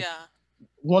 I mean, yeah,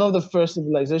 one of the first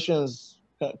civilizations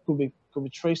could be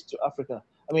traced to Africa.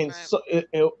 I mean, right, so a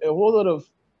whole lot of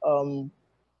um,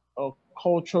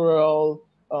 cultural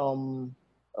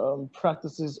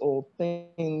practices or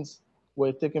things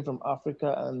were taken from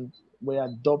Africa and were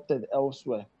adopted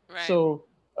elsewhere. right, So,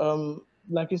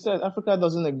 like you said, Africa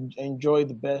doesn't enjoy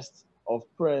the best of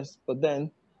press, but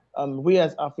then we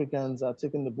as Africans are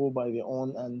taking the bull by the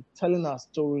horn and telling our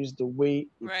stories the way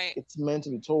right, it's meant to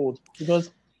be told.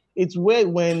 Because it's weird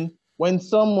when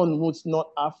someone who's not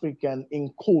African, in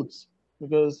quotes,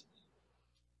 because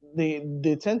they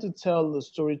tend to tell the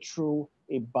story through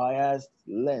a biased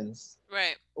lens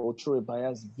right, or through a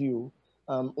biased view,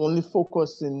 only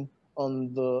focusing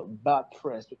on the bad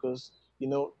press, because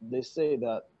they say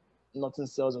that nothing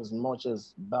sells as much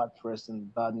as bad press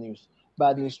and bad news.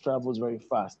 Bad right. news travels very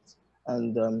fast,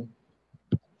 and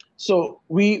so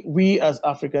we as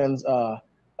Africans are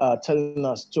telling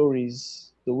our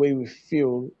stories the way we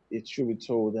feel it should be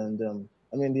told, and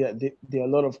I mean there are a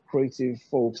lot of creative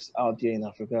folks out there in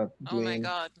Africa Oh my doing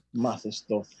God. massive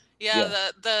stuff. Yeah,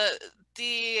 Yeah,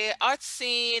 the art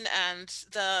scene and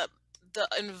the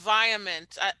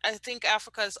environment. I think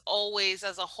Africa has always,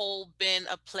 as a whole, been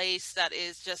a place that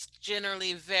is just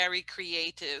generally very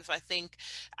creative. I think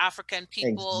African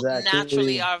people exactly.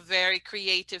 naturally are very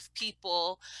creative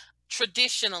people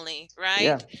traditionally,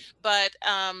 Yeah, right? But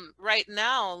right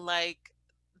now, like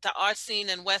the art scene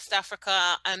in West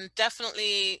Africa, and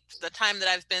definitely the time that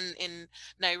I've been in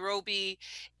Nairobi,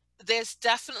 there's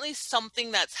definitely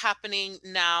something that's happening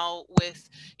now with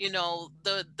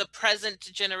the present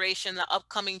generation, the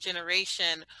upcoming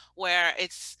generation, where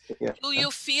it's yeah,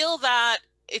 you feel that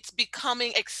it's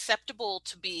becoming acceptable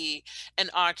to be an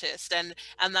artist, and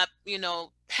that, you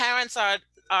know, parents are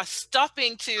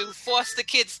stopping to force the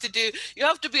kids to do, you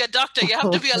have to be a doctor, you have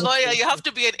to be a lawyer, you have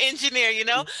to be an engineer, you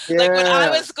know? Like when I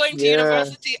was Yes, going to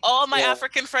university, yes, all my yeah.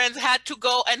 African friends had to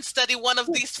go and study one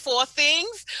of these four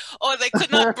things, or they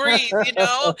could not breathe, you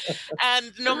know?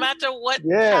 And no matter what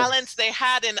talents Yes. they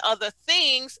had in other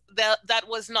things, that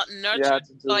was not nurtured.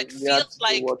 So it You had feels to do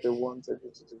like, what they wanted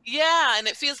you to do. yeah, and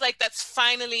it feels like that's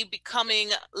finally becoming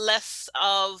less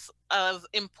of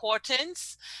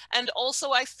importance. And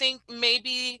also I think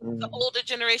maybe the Mm. older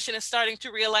generation is starting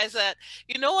to realize that,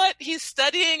 you know what, he's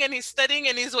studying and he's studying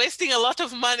and he's wasting a lot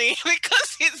of money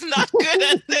because he's not good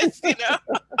at this, you know?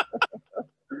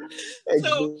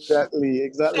 So Exactly,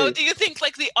 exactly. so do you think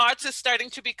like the arts is starting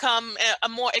to become a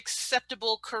more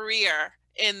acceptable career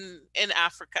in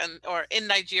Africa, or in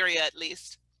Nigeria at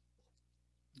least?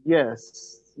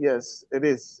 Yes, yes, it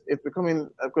is. It's becoming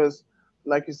because,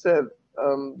 like you said,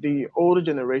 the older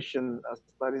generation are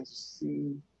starting to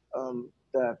see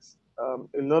that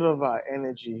a lot of our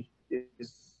energy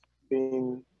is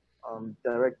being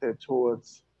directed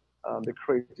towards the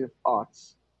creative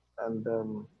arts, and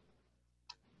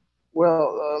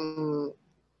well,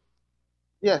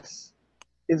 yes,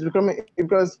 it's becoming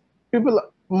because people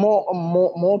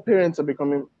more parents are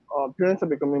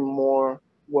becoming more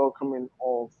welcoming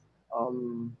of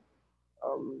um,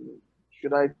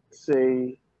 should I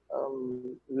say,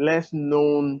 less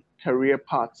known career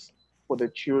paths for the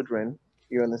children.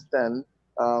 You understand?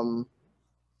 Um,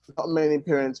 Not many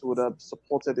parents would have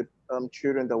supported the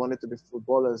children that wanted to be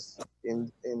footballers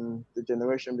in the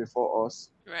generation before us.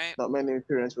 Right. Not many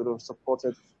parents would have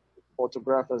supported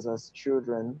photographers as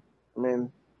children. I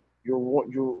mean,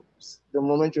 you the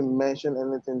moment you mention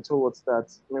anything towards that,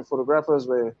 I mean, photographers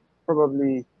were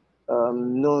probably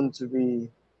known to be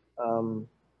um,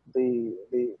 the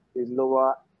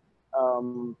lower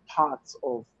parts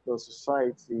of the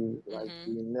society, like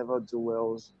Mm-hmm. the never do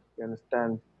wells. You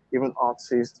understand? Even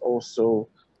artists, also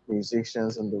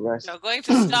musicians, and the rest. You're going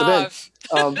to But then, starve.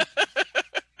 um,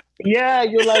 yeah,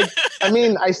 you're like, I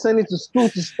mean, I sent you to school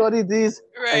to study this,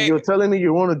 and Right. you're telling me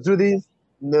you want to do this?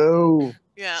 No.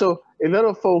 Yeah. So a lot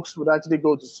of folks would actually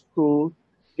go to school,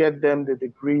 get them the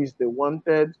degrees they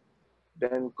wanted,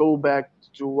 then go back to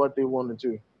do what they want to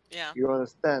do. Yeah. You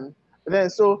understand? And then,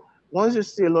 so once you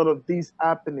see a lot of these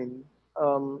happening,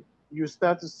 you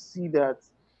start to see that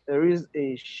there is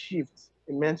a shift,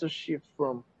 a mental shift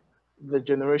from the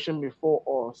generation before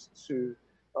us to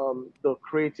the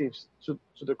creatives, to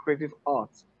the creative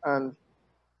arts. And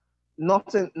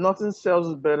nothing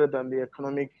sells better than the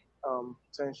economic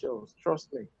potentials.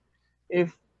 Trust me.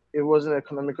 If it wasn't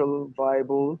economical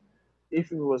viable,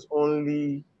 if it was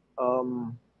only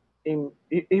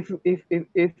if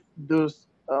those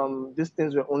these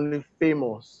things were only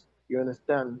famous, you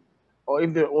understand, or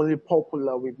if they're only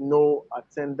popular with no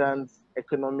attendant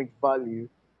economic value,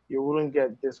 you wouldn't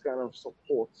get this kind of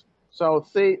support. So I would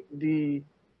say the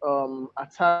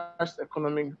attached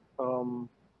economic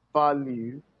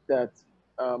value that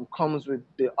comes with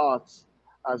the arts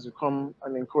has become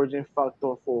an encouraging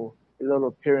factor for a lot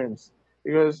of parents,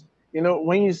 because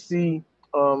when you see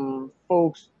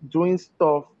folks doing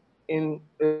stuff in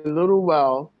a little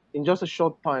while, in just a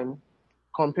short time,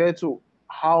 compared to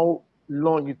how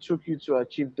long it took you to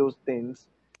achieve those things,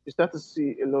 you start to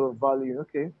see a lot of value.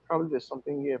 Okay, probably there's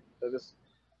something here that these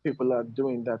people are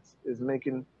doing that is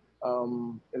making a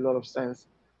lot of sense.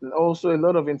 And also, a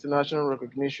lot of international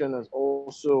recognition has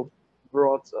also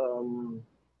brought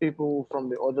people from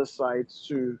the other side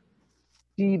to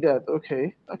see that,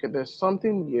 okay, there's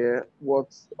something here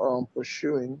worth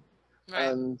pursuing, Right.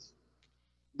 and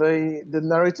the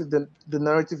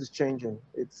narrative is changing.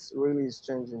 It's really is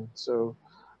changing. So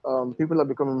people are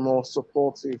becoming more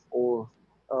supportive of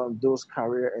those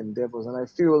career endeavors, and I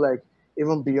feel like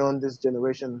even beyond this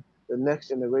generation, the next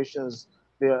generations,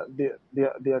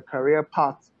 their career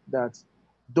paths that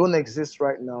don't exist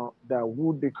right now that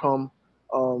would become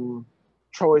um,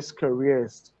 choice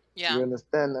careers. You Yeah.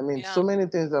 understand? I mean, so Yeah. many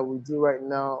things that we do right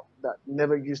now that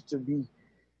never used to be,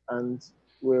 and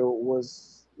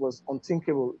was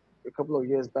unthinkable a couple of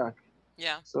years back.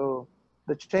 Yeah. So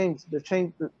the change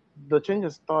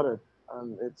has started,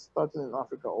 and it's starting in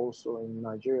Africa also. In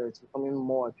Nigeria, it's becoming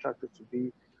more attractive to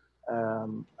be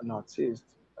an artist,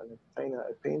 an entertainer,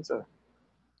 a painter.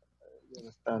 You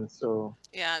understand? So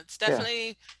Yeah, it's yeah,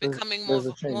 definitely becoming there's a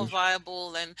more change.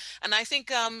 viable, and I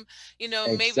think you know,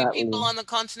 maybe people Exactly. on the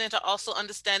continent are also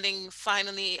understanding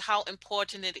finally how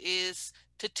important it is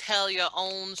to tell your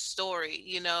own story,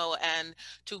 you know, and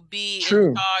to be in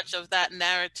True. charge of that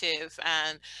narrative,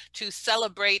 and to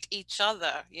celebrate each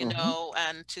other, you Mm-hmm. know,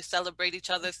 and to celebrate each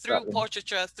other through Exactly.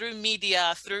 portraiture, through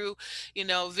media, through, you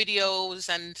know, videos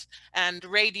and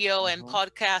radio and Mm-hmm.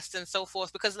 podcasts and so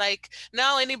forth. Because like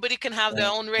now anybody can have their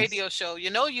own Yes. radio show, you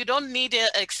know, you don't need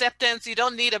acceptance, you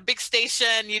don't need a big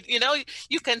station, you know,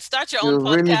 you can start your You own really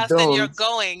podcast and you're don't.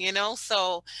 going, you know.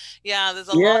 So yeah, Yeah. there's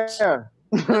a lot of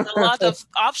options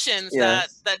that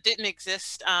Yes. didn't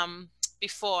exist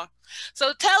before.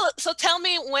 So tell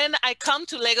me, when I come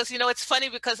to Lagos, you know, it's funny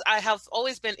because I have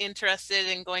always been interested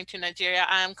in going to Nigeria.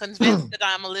 I am convinced that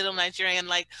I'm a little Nigerian,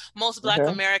 like most Black Okay.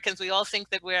 Americans. We all think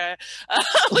that we're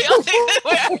we all think that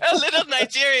we're a little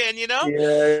Nigerian, you know.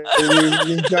 Yeah,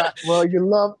 you got well. You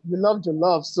loved your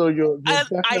love, so you I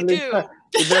definitely do,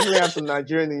 you definitely have some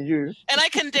Nigerian in you. and I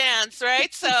can dance,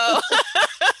 right? So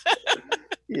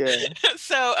Yeah.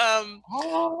 so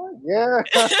Oh yeah.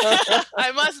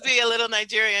 I must be a little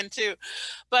Nigerian too.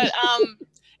 But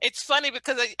it's funny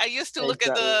because I used to look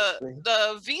at Exactly.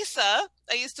 the visa.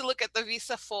 I used to look at the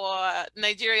visa for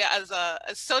Nigeria as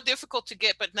so difficult to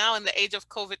get, but now in the age of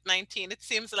COVID-19, it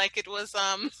seems like it was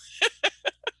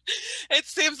it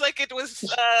seems like it was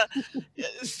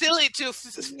silly to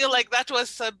feel like that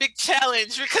was a big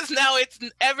challenge, because now it's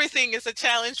everything is a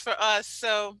challenge for us.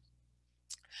 So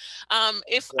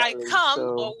if I Exactly. come,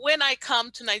 or So when I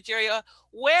come to Nigeria,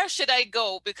 where should I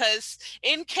go? Because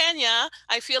in Kenya,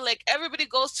 I feel like everybody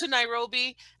goes to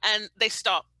Nairobi and they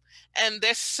stop. And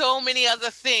there's so many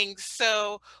other things.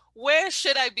 So where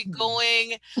should I be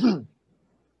going?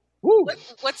 woo,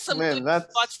 What's some man, good that's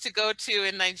spots to go to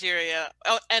in Nigeria?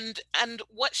 Oh, and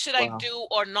what should I wow. do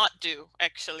or not do,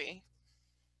 actually?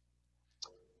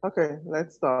 Okay,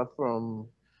 let's start from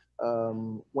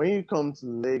when you come to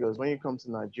Lagos. When you come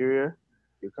to Nigeria,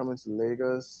 you're coming to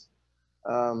Lagos.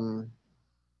 Um,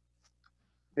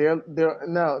 Lagos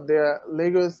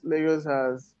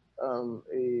has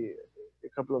a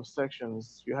couple of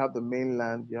sections. You have the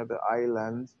mainland, you have the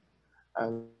island,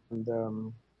 and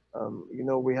you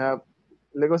know we have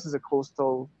Lagos is a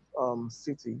coastal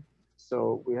city,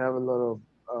 so we have a lot of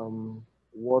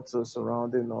water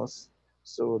surrounding us.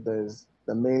 So there's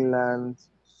the mainland,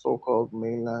 so-called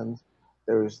mainland.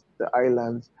 There is the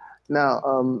island. Now,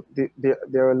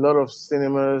 there are a lot of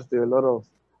cinemas. There are a lot of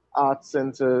art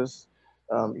centers.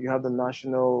 You have the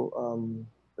national,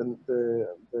 the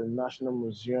National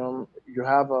Museum. You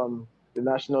have the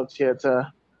National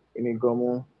Theater in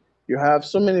Igomu. You have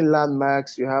so many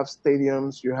landmarks. You have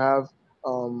stadiums.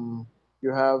 Um,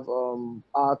 you have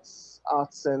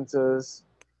art centers.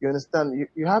 You understand?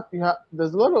 You have.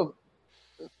 There's a lot of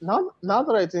now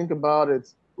that I think about it,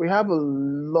 we have a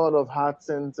lot of art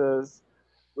centers.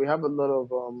 We have a lot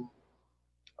of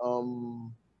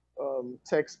um,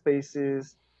 tech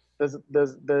spaces. There's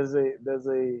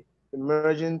a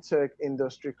emerging tech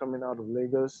industry coming out of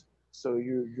Lagos. So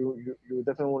you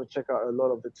definitely want to check out a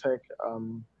lot of the tech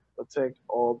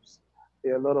orbs.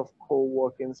 There are a lot of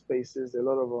co-working spaces. There are a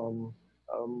lot of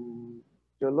um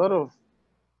there are a lot of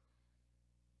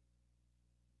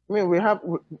I mean, we have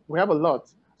a lot.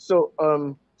 So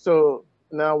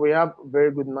now we have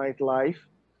very good nightlife.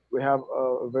 We have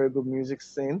a very good music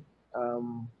scene.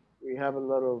 We have a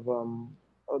lot of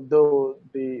although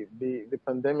the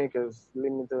pandemic has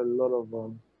limited a lot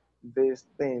of these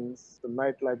things. The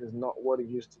nightlife is not what it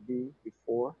used to be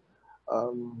before.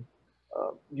 Um,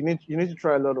 you need to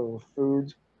try a lot of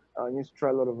food. You need to try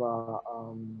a lot of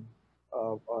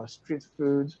street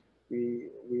food. We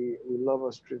love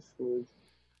our street food.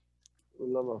 We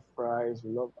love our fries.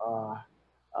 We love our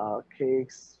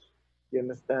cakes. You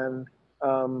understand?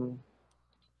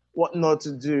 What not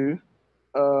to do?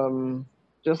 Um,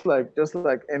 just like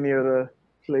any other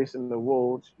place in the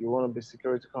world, you want to be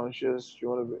security conscious. You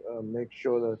want to make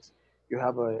sure that you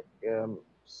have a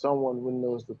someone who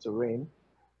knows the terrain.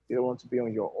 You don't want to be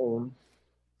on your own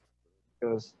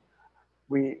because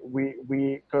we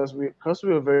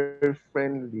are very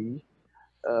friendly.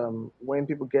 When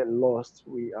people get lost,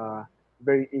 we are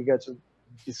very eager to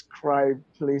describe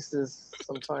places.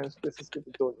 Sometimes places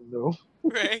people don't know,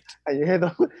 Right. and you end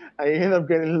up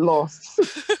getting lost.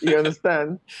 You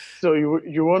understand? So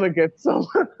you want to get someone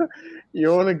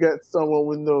you want to get someone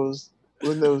who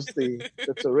knows the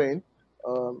terrain.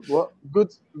 What good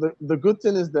the good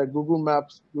thing is that Google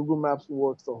Maps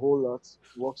works a whole lot,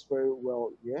 works very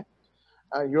well. Yeah,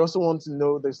 and you also want to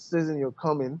know the season you're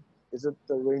coming. Is it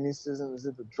the rainy season? Is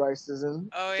it the dry season?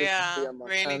 Oh Is it the yeah,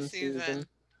 rainy Amatan season? season.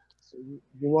 So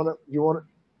you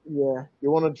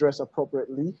wanna dress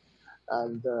appropriately,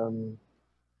 and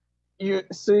you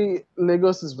see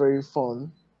Lagos is very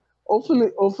fun.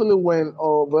 hopefully when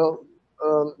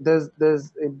there's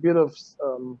a bit of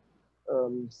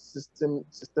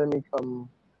systemic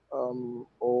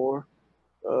or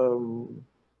um,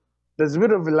 there's a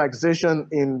bit of relaxation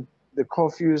in the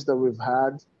curfews that we've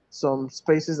had. Some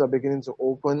spaces are beginning to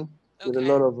open with a Okay.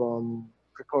 lot of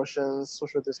precautions,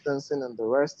 social distancing, and the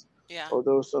rest. Yeah.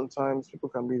 Although sometimes people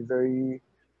can be very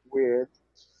weird,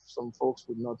 some folks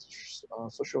would not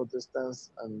social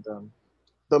distance, and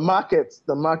the markets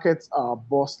are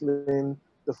bustling.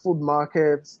 The food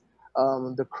markets,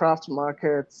 the craft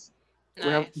markets. We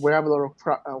Nice. have a lot of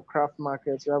craft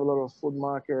markets. We have a lot of food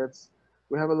markets.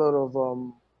 We have a lot of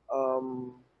um,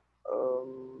 um,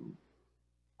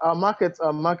 our markets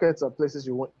are places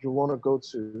you want to go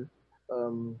to.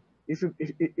 Um, if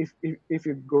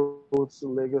you go to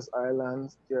Lagos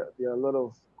Island, there are a lot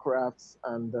of crafts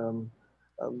and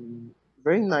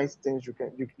very nice things you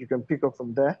can pick up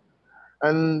from there.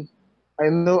 And I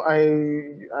know a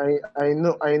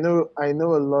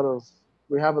lot of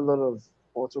we have a lot of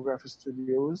photography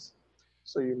studios,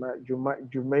 so you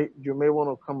may want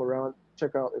to come around,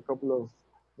 check out a couple of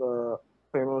the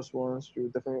famous ones. You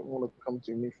definitely want to come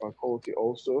to me faculty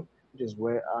also, which is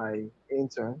where I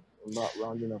intern. I'm not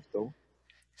rounding off though.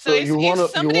 So So if you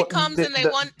somebody want comes and they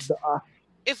want the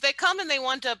if they come and they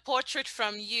want a portrait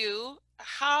from you,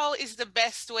 how is the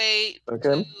best way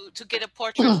okay. to get a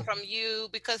portrait from you?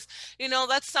 Because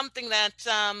that's something that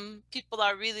people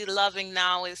are really loving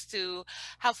now, is to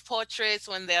have portraits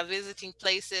when they are visiting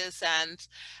places, and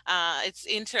it's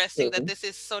interesting that Okay. this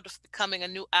is sort of becoming a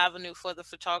new avenue for the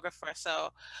photographer.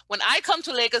 So when I come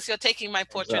to Lagos, you're taking my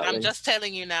portrait. I'm Exactly. just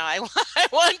telling you now. I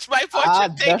want my Ah,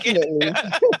 portrait taken. definitely.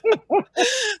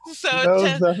 So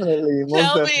Most definitely, most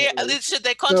tell me, definitely. should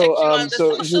they So, contact you on the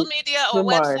so social you media or through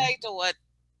my website or what?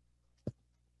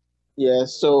 yeah.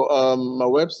 So, my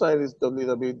website is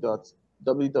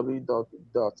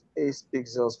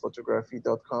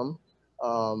www.acepixelsphotography.com.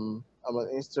 I'm on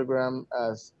Instagram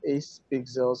as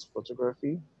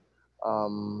acepixelsphotography.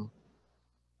 Um,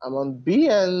 I'm on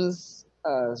BN's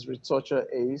as Retoucher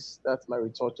Ace. That's my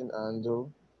retouching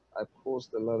handle. I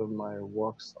post a lot of my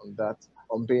works on that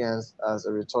on BN's as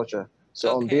a retoucher.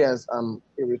 So on Okay. BN's, I'm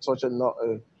a retoucher, not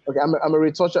a okay. I'm a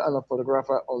retoucher and a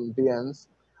photographer on BN's.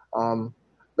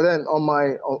 But then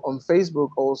on Facebook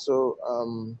also,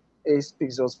 Ace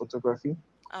Pixels Photography.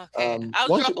 Okay. I'll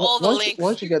Once drop you all the once you, links.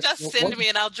 once you You get just send once me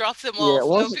and I'll drop them yeah,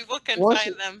 all so people can once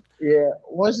find you, them. yeah,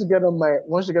 once you get on my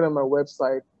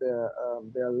website, there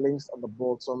are links at the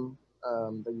bottom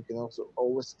that you can also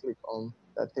always click on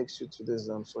that takes you to this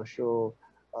social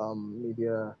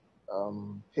media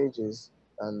pages.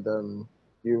 And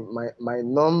my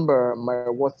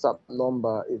WhatsApp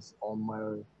number is on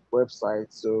my website.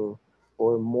 So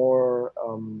for a more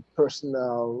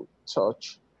personal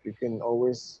touch, you can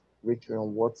always reach me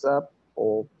on WhatsApp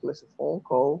or place a phone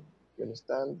call. You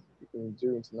understand? You can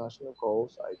do international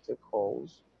calls. I take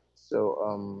calls.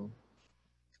 So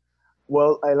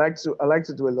well, I like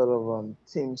to do a lot of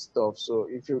team stuff. So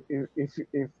if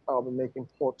I'll be making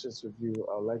portraits with you,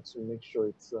 I like to make sure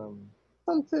it's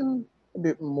something a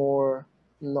bit more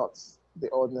not the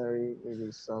ordinary,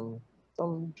 maybe some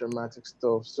dramatic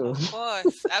stuff. So Of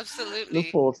course, look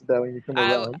absolutely. forward to that when you come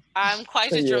I around. I'm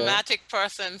quite a Yeah. dramatic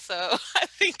person, so I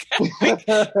think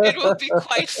it will be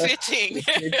quite fitting.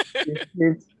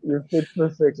 You fit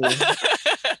perfectly.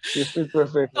 You fit So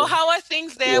perfectly. how are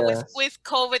things there with Yes.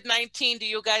 COVID-19? Do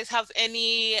you guys have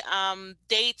any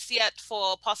dates yet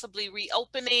for possibly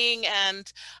reopening?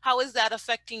 And how is that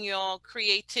affecting your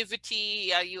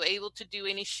creativity? Are you able to do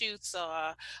any shoots,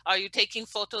 or are you taking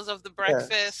photos of the Yes.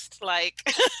 breakfast? Like,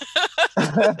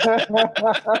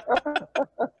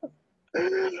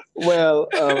 Well,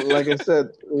 like I said,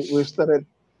 we started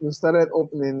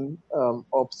opening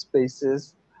up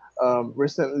spaces.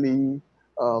 Recently,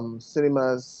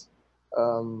 cinemas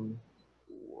um,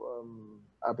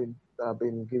 have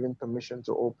been given permission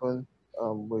to open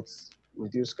with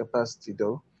reduced capacity,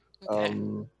 though. okay,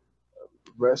 Um,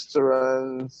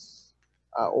 Restaurants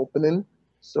are opening,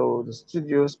 so the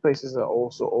studio spaces are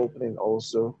also opening.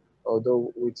 Also,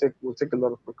 although we take a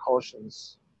lot of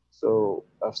precautions. So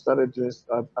I've started doing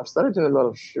a lot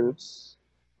of shoots,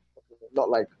 not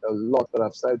like a lot, but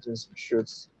I've started doing some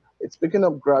shoots. It's picking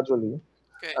up gradually.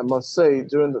 I good. must say,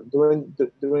 during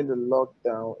the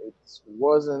lockdown, it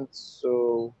wasn't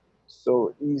so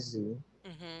easy.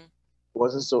 Hmm. It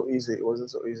wasn't so easy.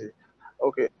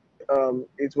 Okay.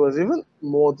 It was even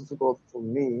more difficult for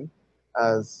me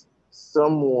as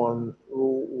someone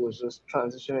who was just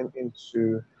transitioning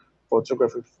into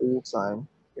photography full time.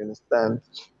 You understand?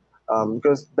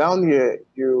 Because down here,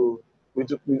 we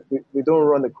don't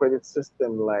run a credit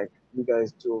system like you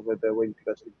guys do over there, where you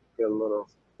could actually get a lot of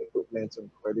equipment and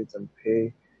credit and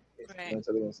pay Right.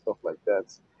 incrementally and stuff like that.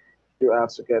 You have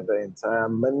to get the entire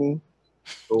money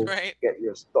to go Right. get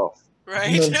your stuff.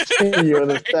 Right. You Right.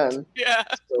 understand? Yeah.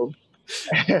 So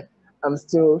I'm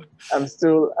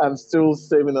still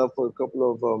saving up for a couple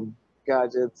of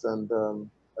gadgets and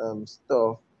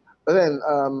stuff. But then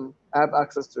I have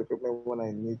access to equipment when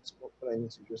I need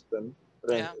to use them. But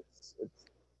then Yeah.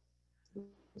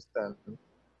 understand.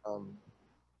 Um,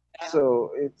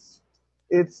 so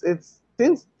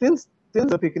things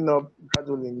are picking up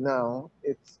gradually now.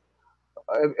 It's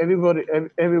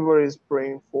everybody is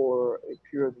praying for a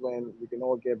period when we can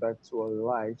all get back to our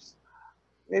lives.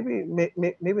 Maybe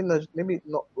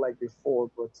not like before,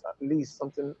 but at least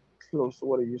something close to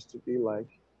what it used to be like,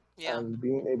 Yeah. and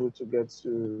being able to get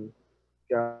to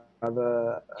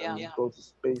gather and go to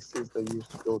spaces that you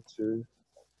used to go to.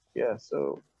 Yeah,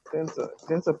 so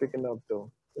things are picking up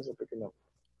though. Things are picking up.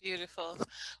 Beautiful.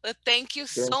 Well, thank you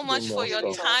Getting so to do much for more your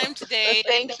stuff. time today.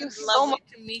 It's been lovely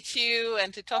to meet you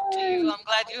and to talk to you. I'm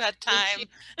glad you had time.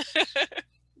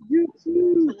 You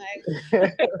too.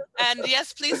 And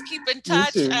yes, please keep in You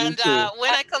touch. too. You And too.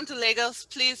 when I come to Lagos,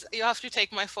 please, you have to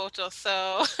take my photo.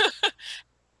 So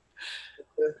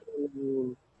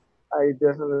Definitely, I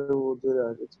definitely will do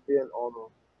that. It's be an honor.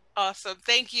 awesome.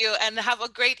 Thank you. And have a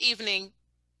great evening.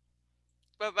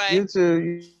 Bye bye. You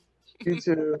too. You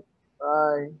too.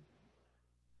 Bye.